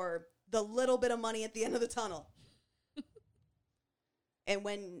for the little bit of money at the end of the tunnel. And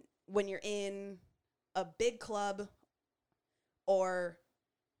when you're in a big club or,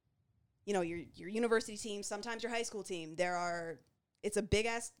 your university team, sometimes your high school team, it's a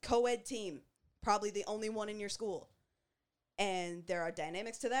big-ass co-ed team, probably the only one in your school. And there are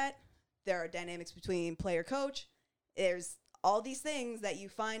dynamics to that. There are dynamics between player coach. There's all these things that you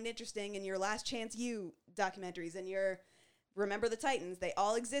find interesting in your Last Chance U documentaries and your Remember the Titans. They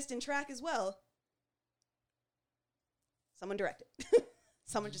all exist in track as well. Someone direct it.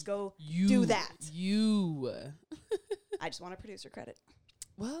 Someone just go do that. I just want a producer credit.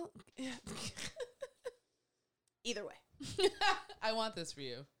 Well, yeah. Either way. I want this for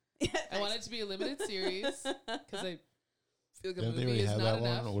you. I want it to be a limited series because I feel like a Didn't they movie already is have not that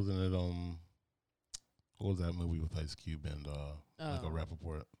enough. one? Or wasn't it what was that movie with Ice Cube and like a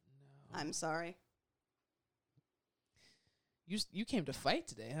Rappaport? I'm sorry. You came to fight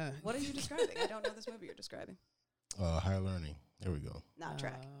today, huh? What are you describing? I don't know this movie you're describing. Higher Learning. There we go. Not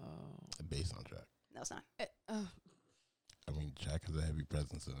track. Based on track. No, it's not. I mean, track has a heavy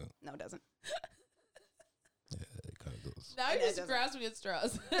presence in it. No, it doesn't. Yeah, it kind of does. Now you're just grasping at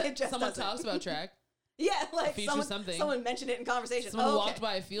straws. It just Someone doesn't. talks about track. Yeah, like features something. someone mentioned it in conversation. Someone Oh, walked okay.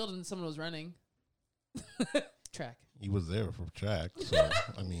 by a field and someone was running. Track. He was there for track, so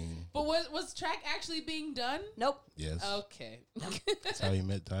I mean. But was track actually being done? Nope. Yes. Okay. That's how he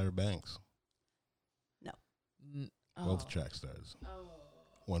met Tyra Banks. No. Both track stars.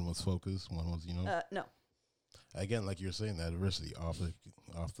 One was Focus, one was, No. Again, like you were saying, that diversity off the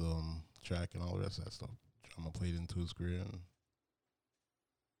track and all the rest of that stuff. Drama played into his career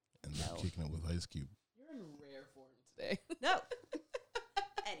and then kicking it with Ice Cube. You're in rare form today. No.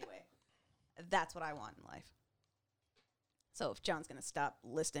 Anyway, that's what I want in life. So if John's going to stop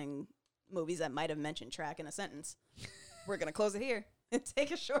listing movies that might have mentioned track in a sentence, we're going to close it here and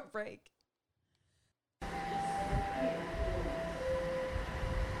take a short break.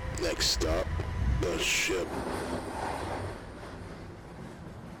 Next stop, the ship.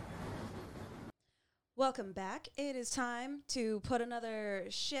 Welcome back. It is time to put another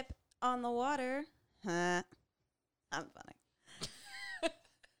ship on the water. I'm funny.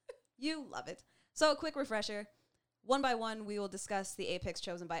 You love it. So, a quick refresher. One by one, we will discuss the apex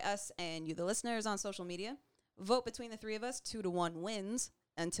chosen by us and you, the listeners, on social media. Vote between the three of us. 2-1 wins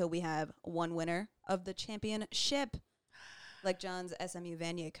until we have one winner of the championship, like John's SMU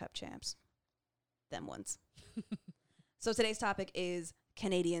Vanier Cup champs. Them ones. So today's topic is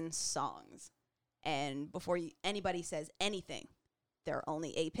Canadian songs. And before anybody says anything, there are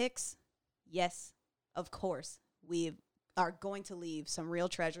only 8 picks. Yes, of course, we are going to leave some real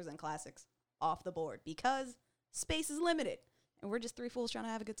treasures and classics off the board because space is limited. And we're just 3 fools trying to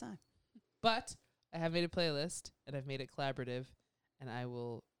have a good time. But I have made a playlist, and I've made it collaborative, and I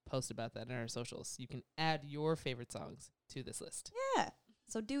will post about that in our socials. You can add your favorite songs to this list. Yeah,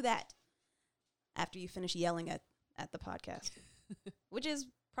 so do that after you finish yelling at the podcast, which is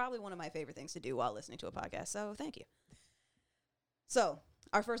probably one of my favorite things to do while listening to a podcast. So thank you. So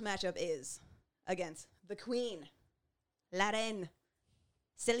our first matchup is against the Queen, La Reine,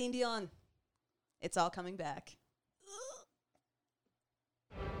 Celine Dion. It's All Coming Back.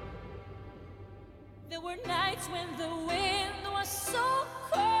 There were nights when the wind was so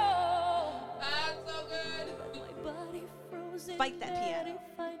cold. That's so good. My body froze in Fight that bed piano.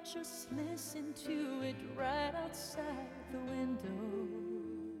 if I just listened to it right outside the window.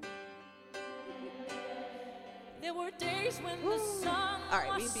 There were days when the sun All right,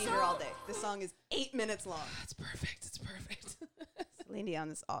 was we'd be so here all day. This song is 8 minutes long. It's perfect. It's perfect. Celine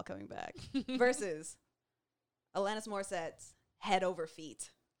Dion is All Coming Back versus Alanis Morissette's Head Over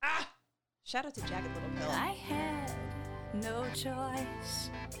Feet. Shout out to Jagged Little Pill. I had no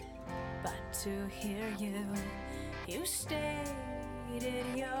choice but to hear you. You stated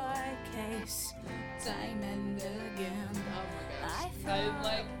your case time and again. Oh my gosh. I thought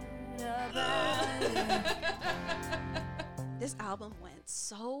about This album went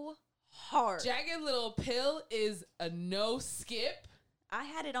so hard. Jagged Little Pill is a no skip. I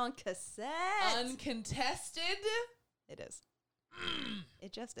had it on cassette. Uncontested. It is.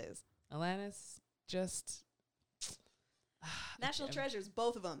 It just is. Alanis just National treasures,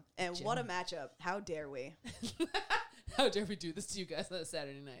 both of them. And what a matchup. How dare we? How dare we do this to you guys on a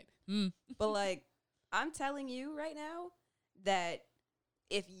Saturday night? But like, I'm telling you right now that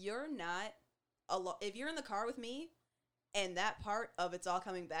if you're not if you're in the car with me and that part of It's All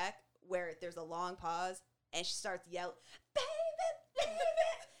Coming Back where there's a long pause and she starts yelling, baby, baby.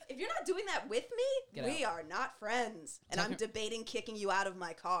 If you're not doing that with me, we are not friends. And I'm debating kicking you out of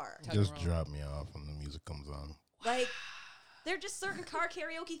my car. Just drop me off when the music comes on. Like, there are just certain car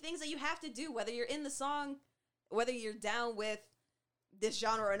karaoke things that you have to do, whether you're in the song, whether you're down with this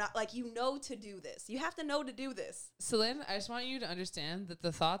genre or not. Like, you know to do this. You have to know to do this. Celine, I just want you to understand that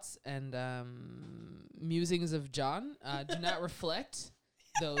the thoughts and musings of John do not reflect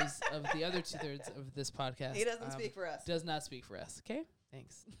those of the other 2/3 of this podcast. He doesn't speak for us. Does not speak for us. Okay,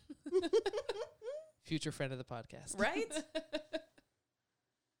 thanks. Future friend of the podcast, Right?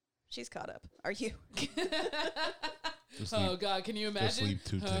 She's caught up. Are you? Oh God, can you imagine? Just leave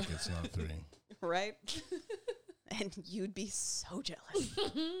 2 tickets, not 3. Right? And you'd be so jealous.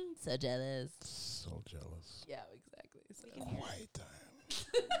 So jealous. So jealous. Yeah, exactly. So Quiet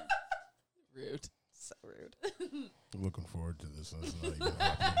time. rude. So rude. I'm looking forward to this. That's not even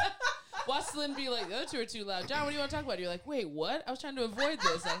happening. Watch Lynn be like, the other 2 are too loud. John, what do you want to talk about? You're like, wait, what? I was trying to avoid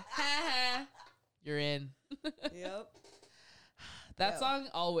this. Like, ha ha. You're in. Yep. That Yo. song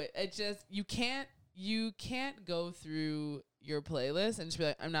always. It just you can't go through your playlist and just be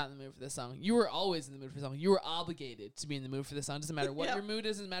like, I'm not in the mood for this song. You were always in the mood for the song. You were obligated to be in the mood for this song. Doesn't matter what Yep. your mood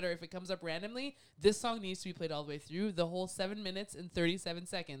is. Doesn't matter if it comes up randomly. This song needs to be played all the way through the whole 7 minutes and 37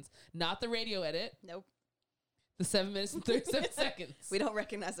 seconds. Not the radio edit. Nope. The 7 minutes and 37 seconds. We don't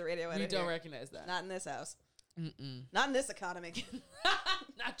recognize the radio edit. We don't here. recognize that. Not in this house. Mm-mm. Not in this economy.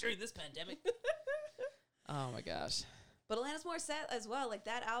 Not during this pandemic. Oh my gosh. But Alanis Morissette as well. Like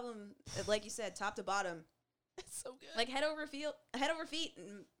that album, like you said, top to bottom. It's so good. Like head over feet.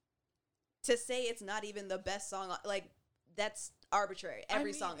 And to say it's not even the best song, like that's arbitrary.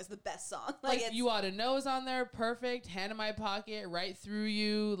 Every song is the best song. Like You Ought to Know is on there. Perfect. Hand in My Pocket. Right Through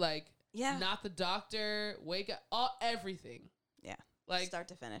You. Like, yeah. Not the Doctor. Wake Up. Everything. Yeah. Like start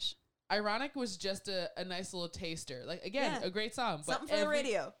to finish. Ironic was just a nice little taster. Like, again, Yeah. a great song. Something but for the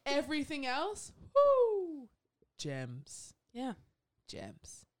radio. Everything else, whoo, gems. Yeah.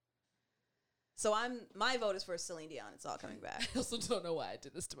 Gems. So my vote is for Celine Dion. It's all coming back. I also don't know why I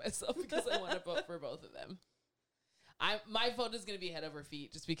did this to myself because I want to vote for both of them. My vote is going to be Head Over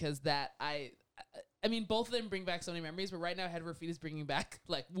Feet just because that I mean, both of them bring back so many memories, but right now Head Over Feet is bringing back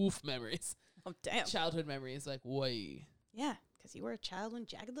like woof memories. Oh, damn. Childhood memories, like way. Yeah, because you were a child when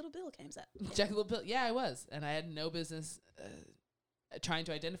Jagged Little Bill came out. Jagged Little Bill, yeah, I was. And I had no business trying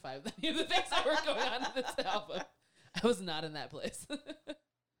to identify with any of the things that were going on in this album. I was not in that place.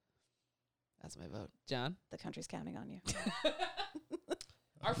 That's my vote. John? The country's counting on you.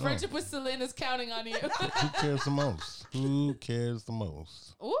 Our friendship with Celine is counting on you. Who cares the most? Who cares the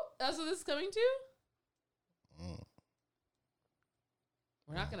most? Oh, that's what this is coming to? Mm.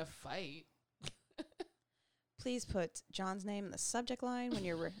 We're not going to fight. Please put John's name in the subject line when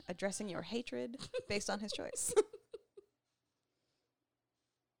you're addressing your hatred based on his choice.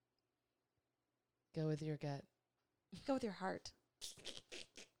 Go with your gut. Go with your heart.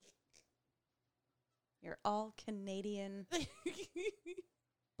 Your all Canadian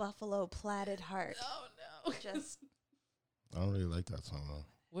buffalo plaited heart. Oh, no. Just I don't really like that song though.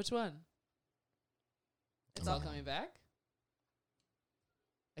 Which one? It's all coming back?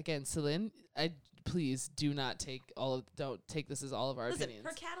 Again, Celine, please do not don't take this as all of our opinions.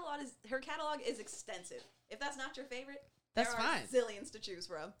 Her catalog is extensive. If that's not your favorite, That's there fine. are zillions to choose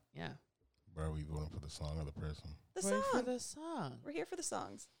from. Yeah. But are we voting for the song or the person? The Voting song. for the song. We're here for the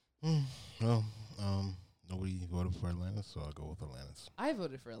songs. Well, nobody voted for Atlantis, so I'll go with Atlantis. I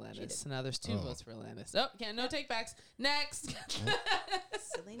voted for Atlantis, so now there's 2 votes for Atlantis. Oh, no take backs. Next.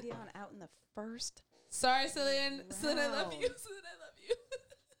 Celine Dion out in the first. Sorry, Celine. Celine, I love you. Celine, I love you.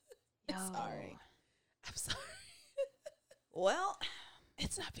 No. Sorry. I'm sorry. Well,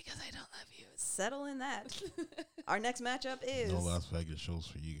 It's not because I don't love you. settle in that. Our next matchup is No Las Vegas shows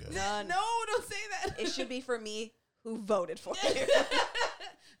for you guys. none. No, don't say that. It should be for me who voted for you.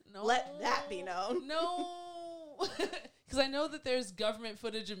 No. Let that be known. No. Because I know that there's government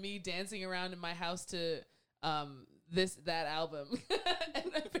footage of me dancing around in my house to that album. And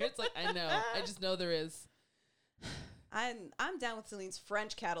my parents like, I know. I just know there is. I'm down with Celine's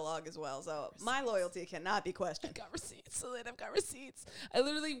French catalog as well, so my loyalty cannot be questioned. I've got receipts, Celine. I've got receipts. I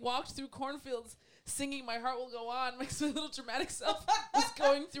literally walked through cornfields singing My Heart Will Go On. My little dramatic self was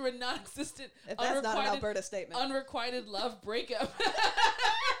going through a non-existent, If that's not an Alberta statement. unrequited love breakup.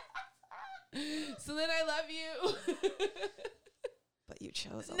 Celine, I love you. But you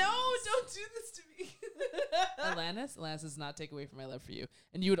chose No, don't do this to me. Alanis does not take away from my love for you.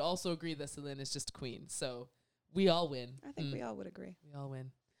 And you would also agree that Celine is just queen. So we all win. I think we all would agree. We all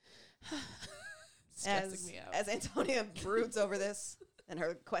win. Stressing me out. As Antonia broods over this and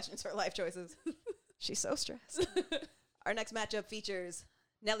her questions her life choices, she's so stressed. Our next matchup features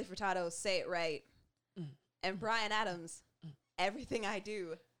Nelly Furtado, Say It Right, and Bryan Adams, Everything I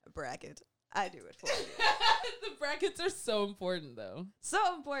Do, bracket, I do it for you. The brackets are so important, though.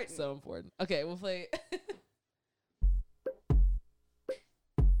 So important. So important. Okay, we'll play.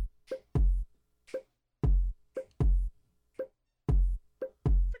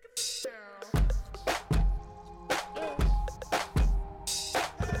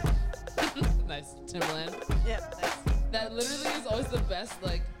 Nice. Timbaland. Yep. That's, That literally is always the best,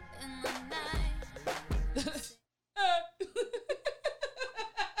 like.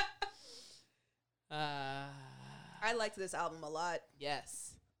 I liked this album a lot.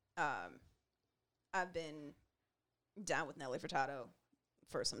 Yes. I've been down with Nelly Furtado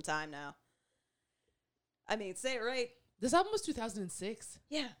for some time now. I mean, say it right. This album was 2006.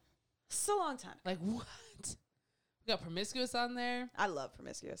 Yeah. It's a long time. Like, what? We got Promiscuous on there. I love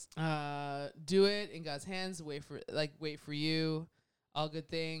Promiscuous. Do It, In God's Hands, Wait for You, All Good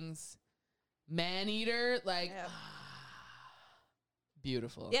Things, Man Eater, like, Yeah.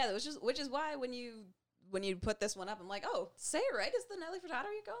 beautiful. Yeah, which is why when you put this one up, I'm like, oh, Say It Right is the Nelly Furtado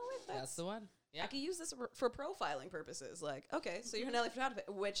you're going with? That's the one. Yeah. I could use this for profiling purposes. Like, okay, so you're a Nelly Furtado fan.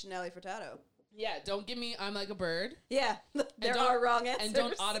 Which Nelly Furtado? Yeah, don't give me I'm Like a Bird. Yeah, there are wrong answers. And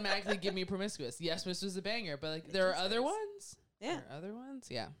don't automatically give me Promiscuous. Yes, Miss was a banger, but like there are other ones. Yeah. There are other ones?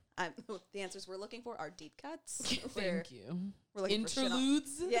 Yeah. The answers we're looking for are deep cuts. Thank you. We're looking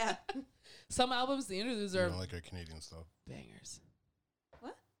Interludes. For yeah. Some albums, the interludes You are don't like her Canadian stuff. bangers.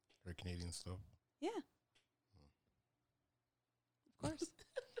 What? Her Canadian stuff. Yeah. Of course.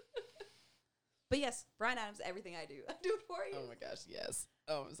 But yes, Bryan Adams, Everything I Do. I do it for you. Oh my gosh, yes.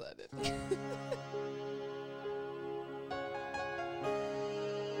 Oh, I'm excited.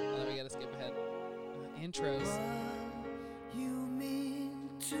 Oh, we gotta skip ahead. Intros. You mean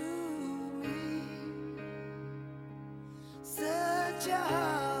to me such a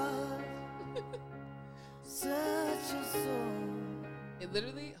heart, such a soul. It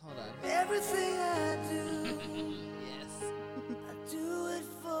literally, hold on. Everything I do, Yes. I do it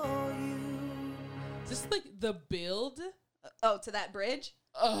for you. Just like the build. To that bridge?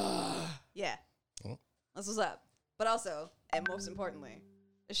 Ugh. Yeah. Oh. That's what's up. But also, and most importantly,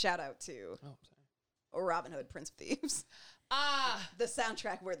 a shout out to Robin Hood, Prince of Thieves. The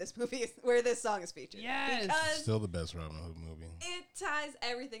soundtrack where this song is featured. Yes. Because Still the best Robin Hood movie. it ties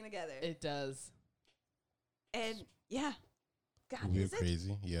everything together. It does. And yeah. God, Movie is of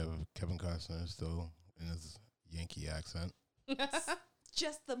Crazy. You have Kevin Costner still in his Yankee accent.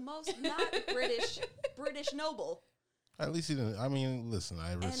 just the most not British noble. At least he didn't. I mean, listen,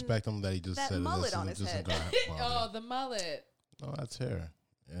 I respect him that he just that said mullet this on isn't his just head. Oh, the mullet. No, that's hair.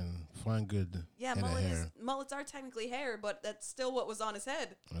 And fine, good Yeah, head of hair. mullets are technically hair, but that's still what was on his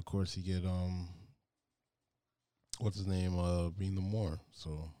head. And of course, you get what's his name? Being the Moore.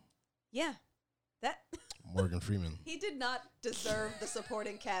 So Yeah, that Morgan Freeman. he did not deserve the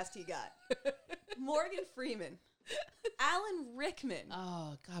supporting cast he got. Morgan Freeman, Alan Rickman.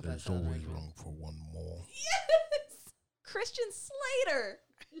 Oh God, There's always room for one more. Yes, Christian Slater.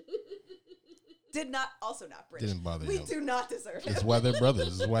 Also not British. Didn't bother We him. do not deserve This is him. why they're brothers.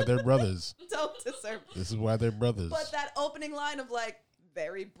 This is why they're brothers. Don't deserve. This is why they're brothers. But that opening line of like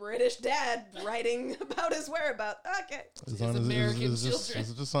very British dad writing about his whereabouts. Okay. It's on his, American it's just, children.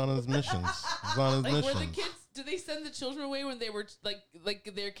 it's just on his missions. It's on his Like, missions. were the kids? Did they send the children away when they were like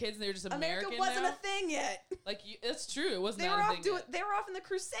their kids and they were just America American? wasn't now? a thing yet. Like that's true. It wasn't They that were a off thing doing. yet. They were off in the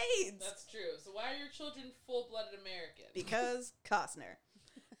Crusades. That's true. So why are your children full-blooded American? Because Costner.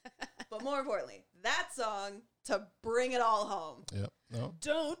 But more importantly, that song to bring it all home. Yep. No.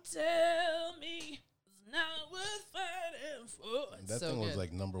 Don't tell me it's not worth fighting for. That so thing was good.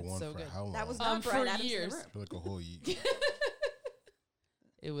 like number It's one so for good. how long? That was not for Bryan Adams in the years. room. For like a whole year.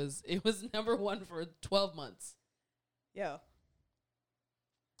 It was number one for 12 months. Yo.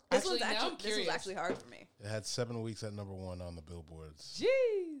 Actually, now I'm this was curious. actually hard for me. It had 7 weeks at number one on the billboards.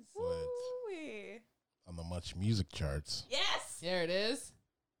 Jeez. But Woo-wee. on the Much Music charts, Yes. There it is.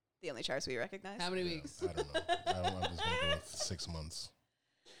 The only charts we recognize. How many weeks? I don't know. I'm just going to go with 6 months.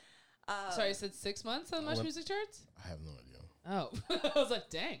 Sorry, I said 6 months on I Much went- Music Charts? I have no idea. Oh. I was like,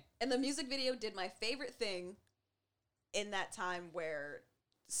 dang. And the music video did my favorite thing in that time where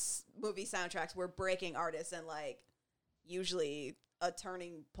movie soundtracks were breaking artists and like usually a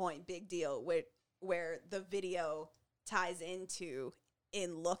turning point, big deal where the video ties into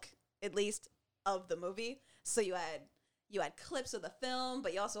in look at least of the movie. So you had clips of the film,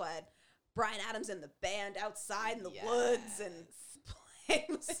 but you also had Bryan Adams and the band outside in the woods and playing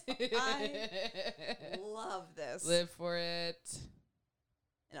the song. I love this. Live for it.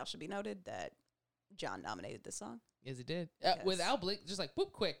 And it should be noted that John nominated this song. Yes, he did. Yes. Without blink, just like,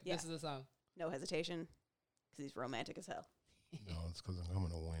 whoop, quick. Yeah. This is the song. No hesitation, because he's romantic as hell. No, it's because I'm coming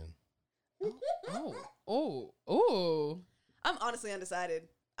to win. Oh. I'm honestly undecided.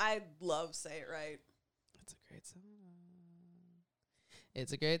 I love Say It Right. It's a great song.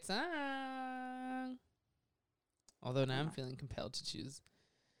 It's a great song. Although now I'm feeling compelled to choose.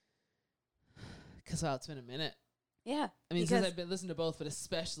 Because, wow, it's been a minute. Yeah. I mean, because since I've been listening to both, but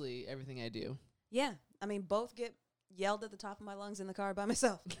especially Everything I Do. Yeah. I mean, both get yelled at the top of my lungs in the car by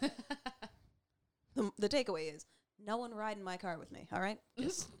myself. The takeaway is, no one ride in my car with me, all right?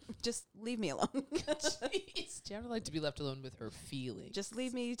 Just leave me alone. Jeez. Jan would like to be left alone with her feelings. Just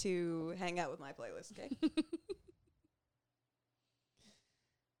leave me to hang out with my playlist, okay?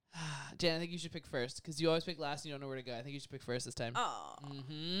 Jan, I think you should pick first because you always pick last and you don't know where to go. I think you should pick first this time. Oh.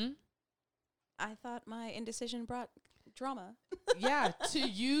 Mm-hmm. I thought my indecision brought drama. Yeah, to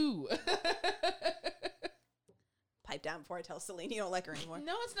you. Pipe down before I tell Celine you don't like her anymore.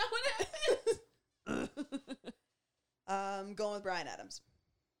 No, it's not what happened. Going with Bryan Adams.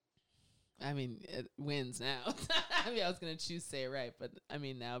 I mean, it wins now. I mean, I was going to choose Say It Right, but I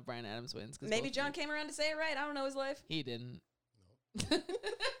mean, now Bryan Adams wins. Maybe John came around to say it right. I don't know his life. He didn't.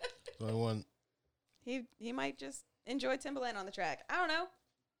 So I won. He might just enjoy Timbaland on the track. I don't know.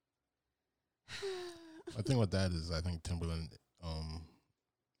 I think what that is, I think Timberland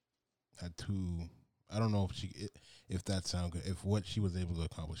had two. I don't know if that sound good. If what she was able to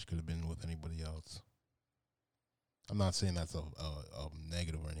accomplish could have been with anybody else. I'm not saying that's a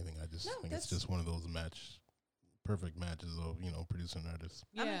negative or anything. I just think it's just one of those perfect matches of producer and artist.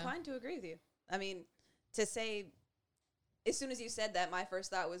 Yeah. I'm inclined to agree with you. I mean, to say, as soon as you said that, my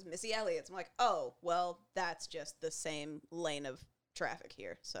first thought was Missy Elliott's. I'm like, oh, well, that's just the same lane of traffic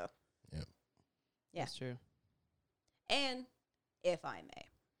here. So, yeah, that's true. And if I may,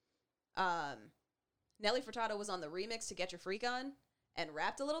 Nelly Furtado was on the remix to Get Your Freak On and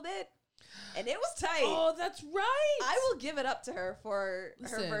rapped a little bit, and it was tight. Oh, that's right. I will give it up to her for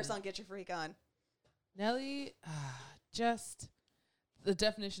her verse on Get Your Freak On. Nelly, just the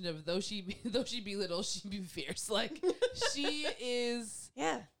definition of though she be little, she be fierce. Like she is.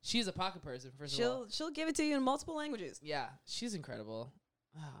 Yeah, she's a pocket person. First of all, she'll give it to you in multiple languages. Yeah, she's incredible.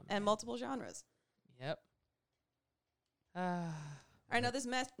 Oh, and multiple genres. Yep. All right, now this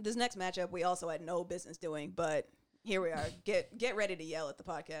next matchup we also had no business doing, but here we are. Get ready to yell at the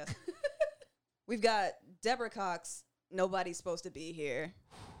podcast. We've got Deborah Cox. Nobody's supposed to be here.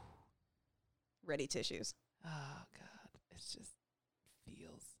 Ready Tissues. Oh God, it just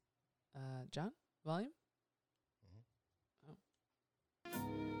feels. John, volume. Oh.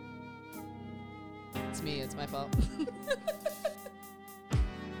 It's me. It's my fault.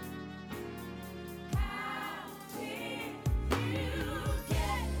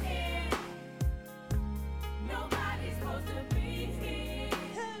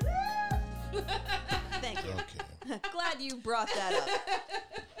 Thank you. Okay. Glad you brought that up.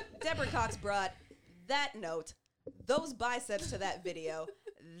 Deborah Cox brought that note, those biceps to that video,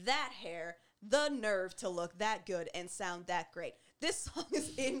 that hair, the nerve to look that good and sound that great. This song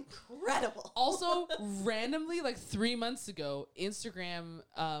is incredible. Also, randomly, like 3 months ago, Instagram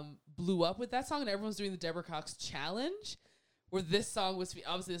blew up with that song, and everyone was doing the Deborah Cox challenge, where this song was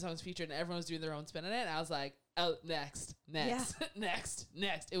obviously the song was featured, and everyone was doing their own spin on it. And I was like, "Oh, next, Yeah. next."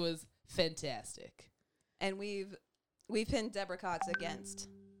 It was fantastic. And we've pinned Deborah Cox against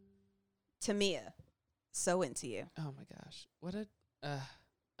Tamia. So Into You. Oh my gosh, what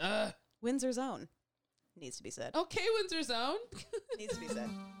a Windsor Zone needs to be said. Okay, Windsor Zone needs to be said.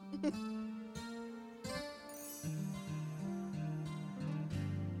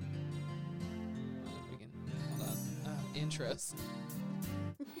 Hold on. Intros.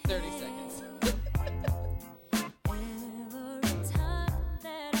 30 seconds.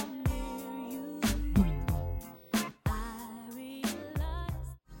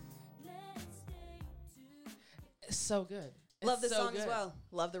 So good. Love this so song good. as well.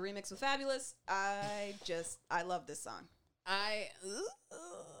 Love the remix with Fabulous. I love this song.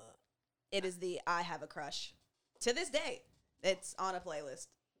 It is the I Have a Crush. To this day, it's on a playlist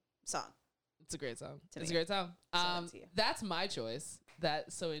song. It's a great song. To It's me. a great song. So Into You. That's my choice.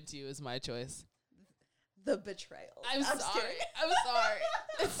 That So Into You is my choice. The betrayal. I'm just sorry. kidding. I'm sorry.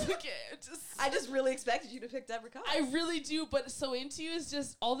 It's okay. I just really expected you to pick Deborah Cox. I really do, but So Into You is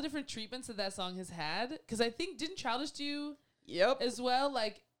just all the different treatments that song has had. Because I think, didn't Childish do as well?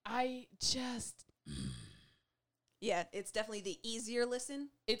 Like, I just... Yeah, it's definitely the easier listen.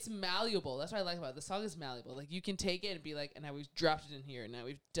 It's malleable. That's what I like about it. The song is malleable. Like, you can take it and be like, and now we've dropped it in here, and now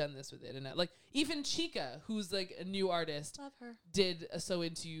we've done this with it. And now, like, even Chica, who's like a new artist, Love her. did a So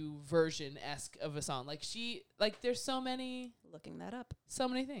Into You version-esque of a song. Like, there's so many... Looking that up. So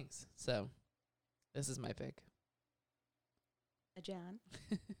many things. So, this is my pick. John.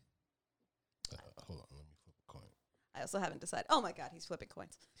 Hold on, let me flip a coin. I also haven't decided. Oh my God, he's flipping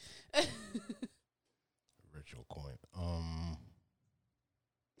coins. Virtual coin.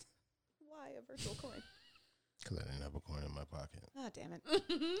 Why a virtual coin? Because I didn't have a coin in my pocket. Ah, damn it.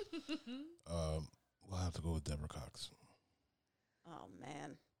 We'll have to go with Deborah Cox. Oh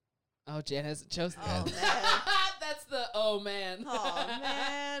man. Oh, Jan hasn't chosen Oh, it. man. That's the oh man. Oh,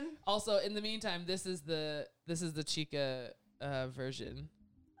 man. Also, in the meantime, this is the Chica version.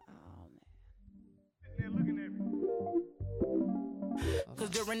 Oh, Cause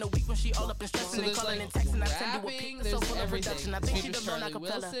during the week when she all up and stressing So and there's calling like and texting, I send you a rapping, pic there's so full of everything. production. I think she Features the blown Charlie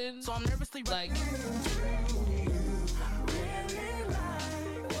acapella. Wilson. So I'm nervously Like,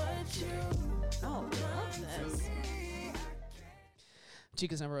 Oh, love this.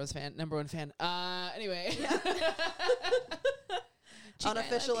 Chica's number one fan. Anyway. Chica,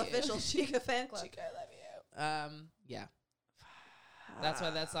 Unofficial, I love you. official Chica fan club. Chica, I love you. Yeah. That's why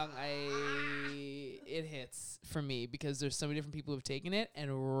that song it hits for me because there's so many different people who've taken it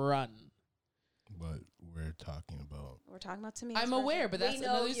and run. But we're talking about. We're talking about Tamia's I'm aware, version. but that's we know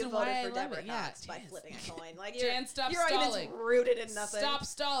another you reason voted why I for love Deborah it. Yeah, Cox by Jan, flipping a coin. Like Jan, stop your stalling. argument's rooted in nothing. Stop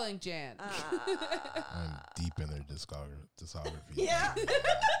stalling, Jan. I'm deep in their discography. Yeah.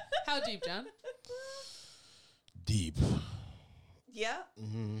 How deep, John? Deep. Yeah.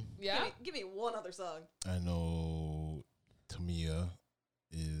 Mm-hmm. Yeah. Give me one other song. I know Tamia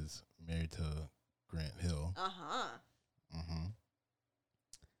is married to Grant Hill. Uh-huh. Mm-hmm.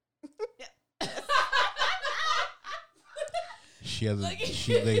 She has Like-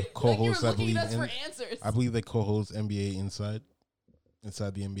 they co-host. like I you were looking believe. at us for answers. I believe they co-host NBA inside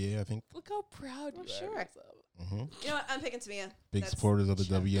the NBA. I think. Look how proud you are. sure. of yourself. Mm-hmm. You know what? I'm picking Tamia. Big That's supporters of the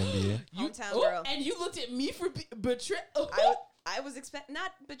WNBA. hometown Oh, girl. and you looked at me for betrayal. I was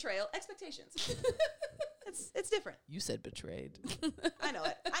not betrayal, expectations. It's different. You said betrayed. I know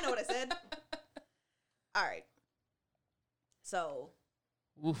it. I know what I said. All right. So,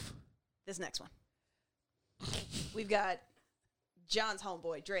 Woof. this next one. We've got John's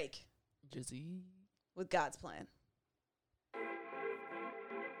homeboy, Drake, Jizzy. with God's Plan.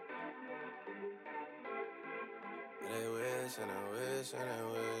 They wish and they wish and they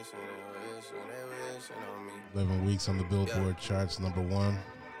wish and they wish and they wish on me. 11 weeks on the Billboard charts, #1.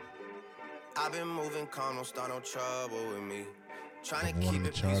 I've been moving calm, don't start no trouble with me. Trying to Number one keep in the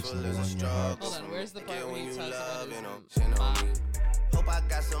it charts, peaceful number is a one in your struggle. Hold on, where's the part Again, where he you talks about love, his you know, mom? shit on me. Hope I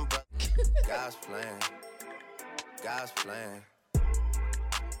got some God's plan. God's plan.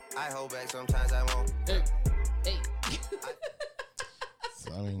 I hold back sometimes I won't. Hey.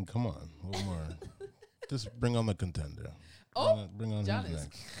 So, I mean, come on, what more? Just bring on the contender. Oh, bring on John who's is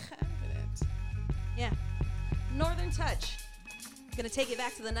next. confident. Yeah. Northern Touch. Gonna take it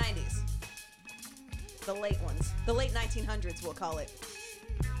back to the 90s. The late ones. The late 1900s, we'll call it.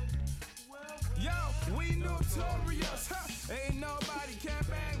 Yo, we notorious, huh? Ain't nobody can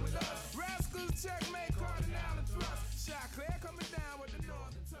bang with us. Rascals checkmate, Cardinal and thrust. Shot clear coming down with the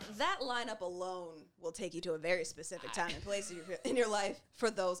northern touch. That lineup alone will take you to a very specific time and place in your life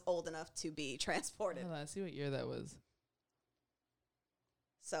for those old enough to be transported. Hold on, see what year that was.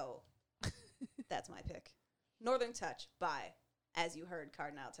 So, that's my pick. Northern Touch by, as you heard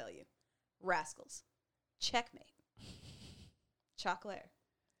Cardinal tell you, Rascals, Checkmate, Choclair,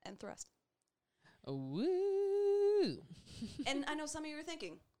 and Thrust. Woo! And I know some of you are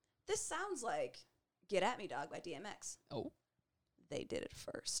thinking, this sounds like Get At Me Dog by DMX. Oh. They did it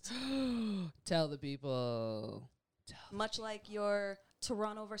first. Tell the people. Much like your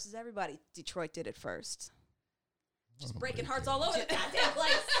Toronto versus everybody, Detroit did it first. Just breaking hearts all over the goddamn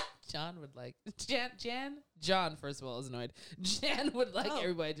place. John would like John, first of all, is annoyed. Jan would like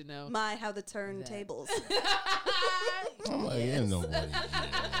everybody to know. My, how the turntables. I'm like, ain't nobody care.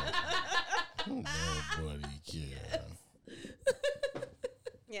 Nobody care.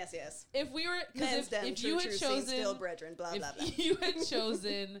 Yes. If we were, Men's because dem, if true, you had true, seen chosen, still brethren, blah, blah, blah. if you had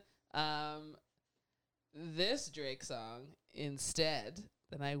chosen this Drake song instead,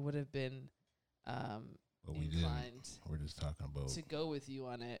 then I would have been But we inclined didn't. We're just talking about. to go with you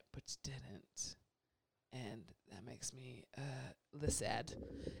on it, but you didn't. And that makes me sad.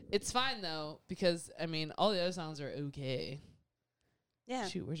 It's fine though, because I mean all the other songs are okay. Yeah.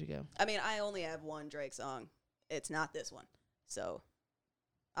 Shoot, where'd you go? I mean, I only have one Drake song. It's not this one. So,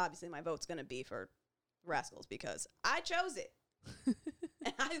 obviously my vote's going to be for Rascals because I chose it.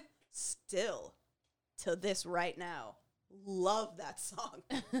 And I still, to this right now, love that song.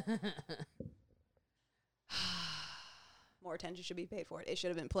 More attention should be paid for it. It should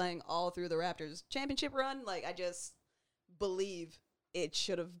have been playing all through the Raptors championship run. Like, I just believe it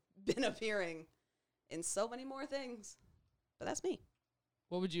should have been appearing in so many more things. But that's me.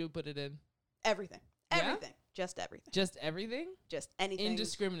 What would you put it in? Everything. Yeah? Everything. Just everything. Just everything? Just anything.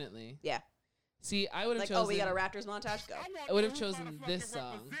 Indiscriminately. Yeah. See, I would have like, chosen. oh, we got a Raptors montage? Go. I would have chosen this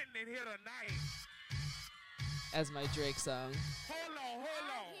song as my Drake song.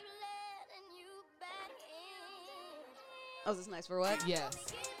 Oh, is this nice for what? Yes.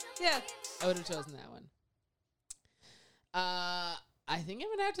 Yeah. I would have chosen that one. I think I'm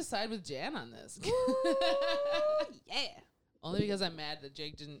gonna have to side with Jan on this. Yeah. Only because I'm mad that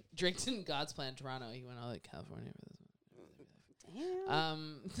Drake didn't God's Plan Toronto. He went all like California for this one.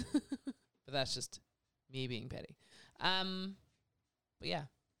 Damn. But that's just me being petty. But yeah.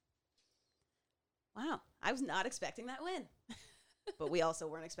 Wow. I was not expecting that win. But we also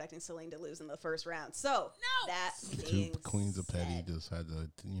weren't expecting Celine to lose in the first round. So, that Two being queens of petty said, just had to,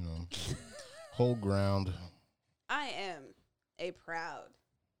 hold ground. I am a proud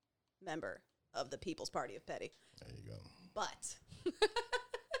member of the People's Party of Petty. There you go. But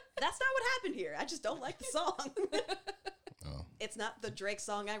that's not what happened here. I just don't like the song. Oh. It's not the Drake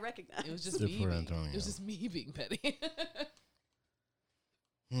song I recognize. It was just Good me. for Being, Antonio. it was just me being petty.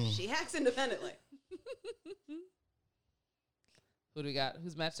 She hacks independently. Who do we got?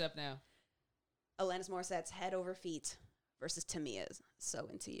 Who's matched up now? Alanis Morissette's Head Over Feet versus Tamia's So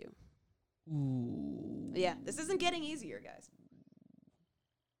Into You. Ooh. Yeah, this isn't getting easier, guys.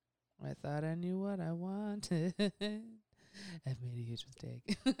 I thought I knew what I wanted. I've made a huge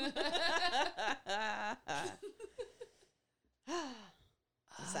mistake. A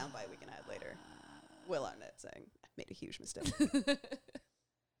soundbite we can add later. Will Arnett saying, I made a huge mistake.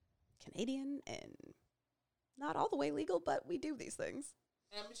 Canadian and not all the way legal, but we do these things.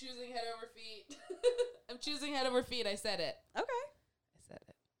 I'm choosing Head Over Feet. I'm choosing Head Over Feet. I said it. Okay. I said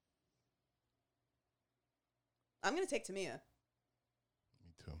it. I'm going to take Tamia.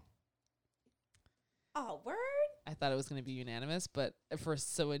 Me too. Oh, word? I thought it was going to be unanimous, but at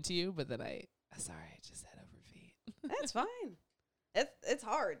first So Into You, but then sorry, I just Head Over Feet. That's fine. It's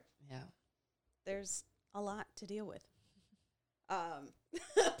hard. Yeah. There's a lot to deal with.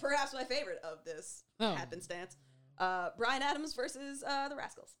 Perhaps my favorite of this happenstance. Bryan Adams versus the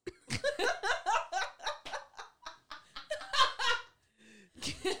Rascals.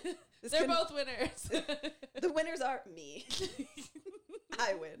 They're both winners. The winners are me.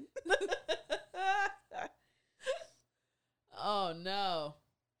 I win. Oh, no.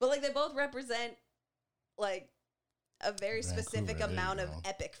 But, like, they both represent, like, a very Vancouver, specific there you amount of go.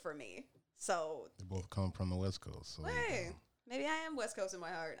 epic for me. So, They both come from the West Coast. So hey, maybe I am West Coast in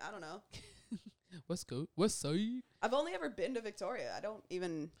my heart. I don't know. West Side. I've only ever been to Victoria. I haven't You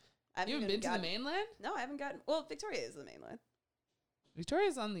haven't been to the mainland? No, I haven't gotten. Well, Victoria is the mainland.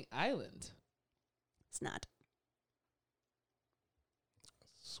 Victoria's on the island. It's not.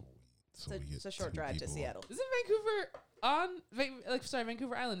 Sweet. It's a short drive to Seattle. Isn't Vancouver on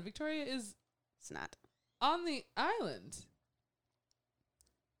Vancouver Island? Victoria is It's not. on the island.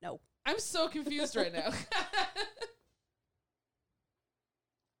 No. I'm so confused right now.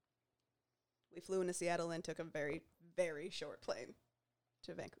 We flew into Seattle and took a very, very short plane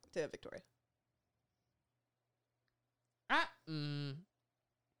to Victoria. I'm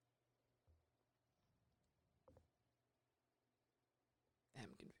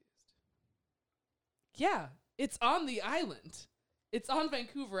confused. Yeah, it's on the island. It's on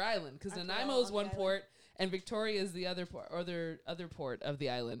Vancouver Island because Nanaimo is one port and Victoria is the other port, other port of the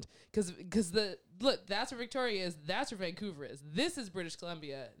island. Because that's where Victoria is. That's where Vancouver is. This is British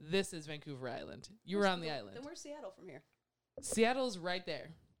Columbia. This is Vancouver Island. You were on the island. Then where's Seattle from here? Seattle's right there.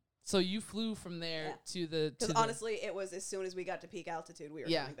 So you flew from there to the. Because honestly, it was as soon as we got to peak altitude, we were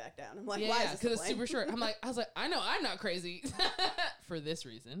coming back down. I'm like, why is this because it's plane? super short. I was like, I know I'm not crazy for this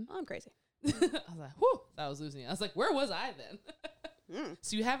reason. I'm crazy. I was like, whew, I was losing it. I was like, where was I then?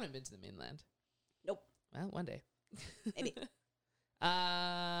 So you haven't been to the mainland? Nope. Well, one day. Maybe.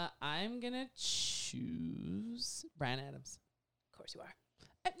 I'm gonna choose Bryan Adams. Of course you are.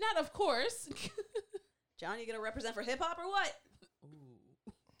 Not of course. John, you gonna represent for hip hop or what?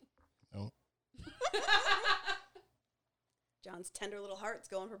 No. John's tender little heart's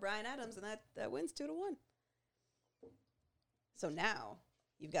going for Bryan Adams, and that wins 2-1. So now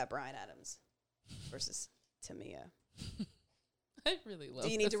you've got Bryan Adams versus Tamia. I really love.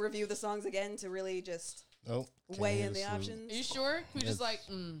 Do you need to review the songs again to really just weigh in the options? Are you sure? We just like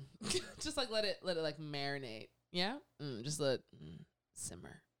just like let it like marinate. Yeah, just let it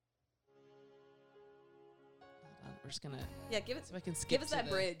simmer. Hold on, we're just gonna give it. So I can skip. Give us to that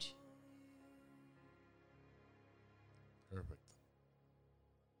the bridge. Perfect.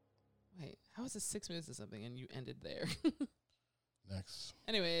 Wait, how is this 6 minutes or something and you ended there? Next.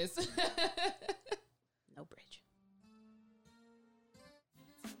 Anyways, no bridge.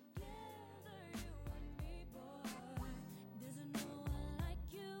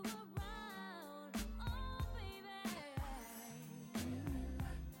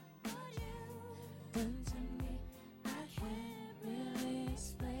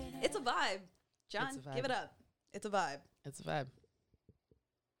 It's a vibe. John, It's a vibe. give it up. It's a vibe. It's a vibe.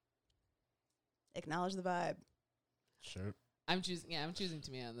 Acknowledge the vibe. Sure. I'm choosing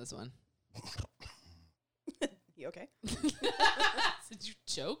Tamia on this one. You okay? Did you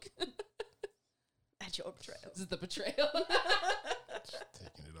choke? At your betrayal. This is the betrayal. Just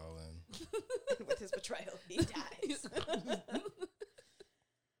taking it all in. With his betrayal, he dies.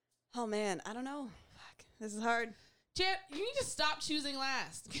 Oh man, I don't know. Fuck, this is hard. Chat, you need to stop choosing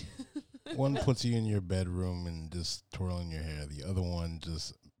last. One puts you in your bedroom and just twirling your hair. The other one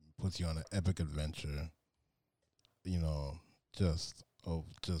just puts you on an epic adventure. You know, just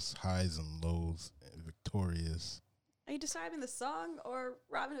highs and lows, and victorious. Are you describing the song or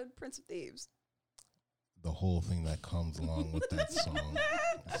Robin Hood, Prince of Thieves? The whole thing that comes along with that song.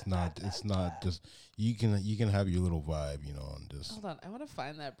 It's not just you can have your little vibe, you know, and just Hold on, I want to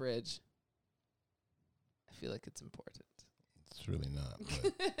find that bridge. I feel like it's important. It's really not.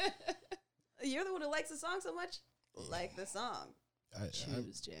 But You're the one who likes the song so much. Like the song.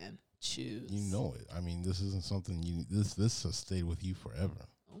 Choose, Jan. Choose. You know it. I mean, this isn't something this has stayed with you forever.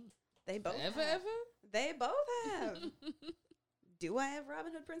 Oh. They both Ever? They both have. Do I have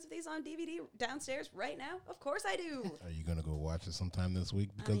Robin Hood, Prince of Thieves on DVD downstairs right now? Of course I do. Are you gonna go watch it sometime this week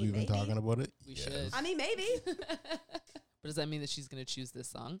because mean, we've been maybe. talking about it? We should. I mean, maybe. But does that mean that she's going to choose this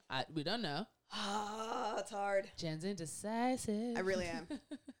song? We don't know. Ah, it's hard. Jan's indecisive. I really am.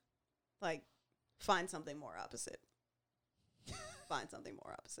 Like, find something more opposite. Find something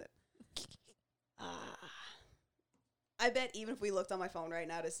more opposite. I bet even if we looked on my phone right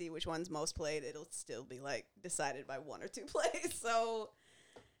now to see which one's most played, it'll still be like decided by 1 or 2 plays. So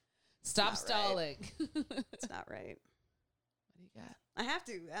Stop stalling. Right. It's not right. What do you got? I have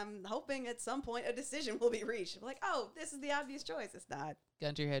to. I'm hoping at some point a decision will be reached. I'm like, oh, this is the obvious choice. It's not.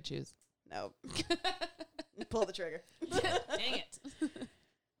 Gun to your head, choose. No. Pull the trigger. Dang it.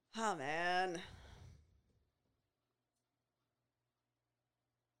 Oh, man.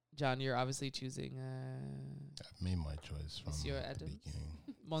 John, you're obviously choosing I've made my choice from Monsieur the Adams. beginning.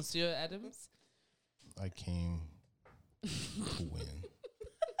 Monsieur Adams. I came to win.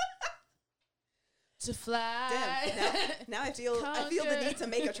 To fly. Damn. Now I feel the need to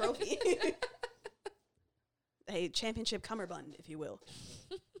make a trophy. A championship cummerbund, if you will.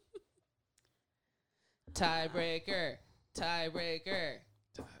 Tiebreaker.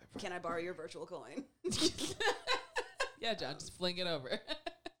 Can I borrow your virtual coin? Yeah, John, just fling it over.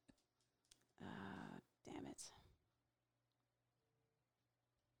 Damn it.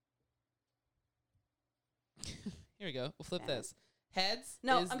 Here we go. We'll flip this. Heads.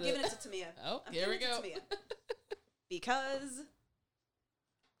 No, is I'm the- giving it to Tamia. Oh, I'm here we giving go. it to Tamia. Because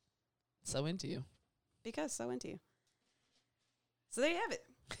So into you. so into you. So there you have it.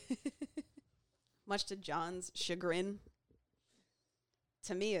 Much to John's chagrin,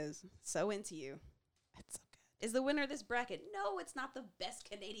 Tamia's so into you. That's so good. Is the winner of this bracket. No, it's not the best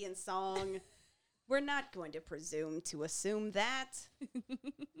Canadian song. We're not going to presume to assume that.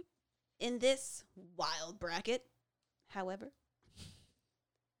 In this wild bracket, however,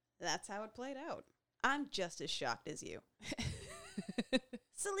 that's how it played out. I'm just as shocked as you.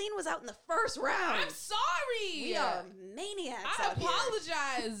 Celine was out in the first round. I'm sorry. We are maniacs I out here.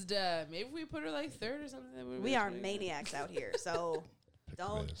 apologized. Maybe we put her like third or something. We are maniacs out here. So Pick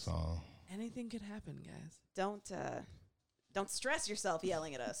a better song. Anything could happen, guys. don't stress yourself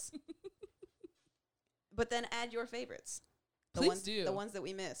yelling at us. But then add your favorites. Please do. The ones that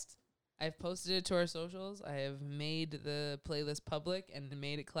we missed. I've posted it to our socials. I have made the playlist public and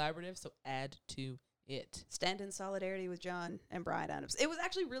made it collaborative, so add to it. Stand in solidarity with John and Bryan Adams. It was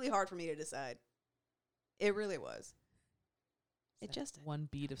actually really hard for me to decide. It really was. It just one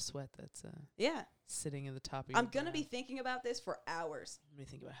bead of sweat that's yeah sitting in the top of your I'm going to brow. be thinking about this for hours. I'm going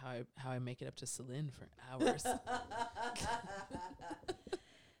to think about how I make it up to Celine for hours.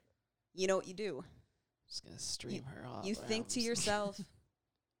 You know what you do? Just going to stream her off. You think to yourself,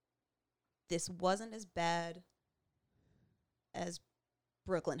 this wasn't as bad as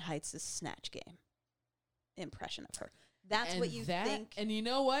Brooklyn Heights' Snatch Game impression of her. That's what you think. And you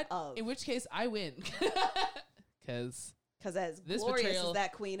know what? Of. In which case, I win. Because as this glorious betrayal, as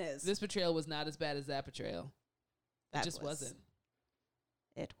that queen is. This betrayal was not as bad as that betrayal. That It just was. wasn't.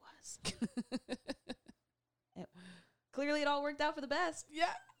 It was. Clearly, it all worked out for the best.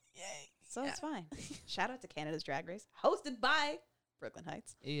 Yeah. Yay. So it's fine. Shout out to Canada's Drag Race, hosted by Brooklyn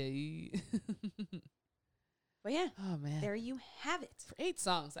Heights. Yeah. But yeah, Oh, man. there you have it. For 8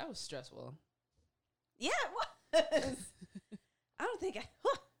 songs, that was stressful. Yeah, it was. I don't think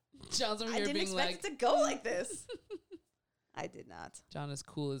John's over I here didn't being expect like, it to go like this. I did not. John is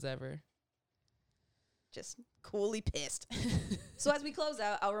cool as ever. Just coolly pissed. So as we close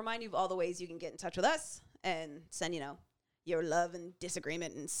out, I'll remind you of all the ways you can get in touch with us and send, your love and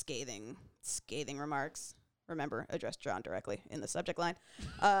disagreement and scathing remarks. Remember, address John directly in the subject line.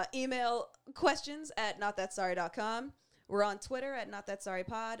 Email questions@notthatsorry.com. We're on Twitter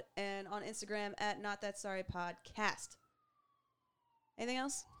 @notthatsorrypod and on Instagram @notthatsorrypodcast. Anything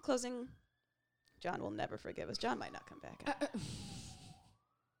else? Closing? John will never forgive us. John might not come back.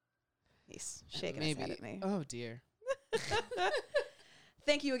 He's shaking his head at me. Oh, dear.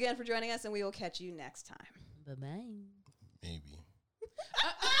 Thank you again for joining us, and we will catch you next time. Bye-bye. Maybe.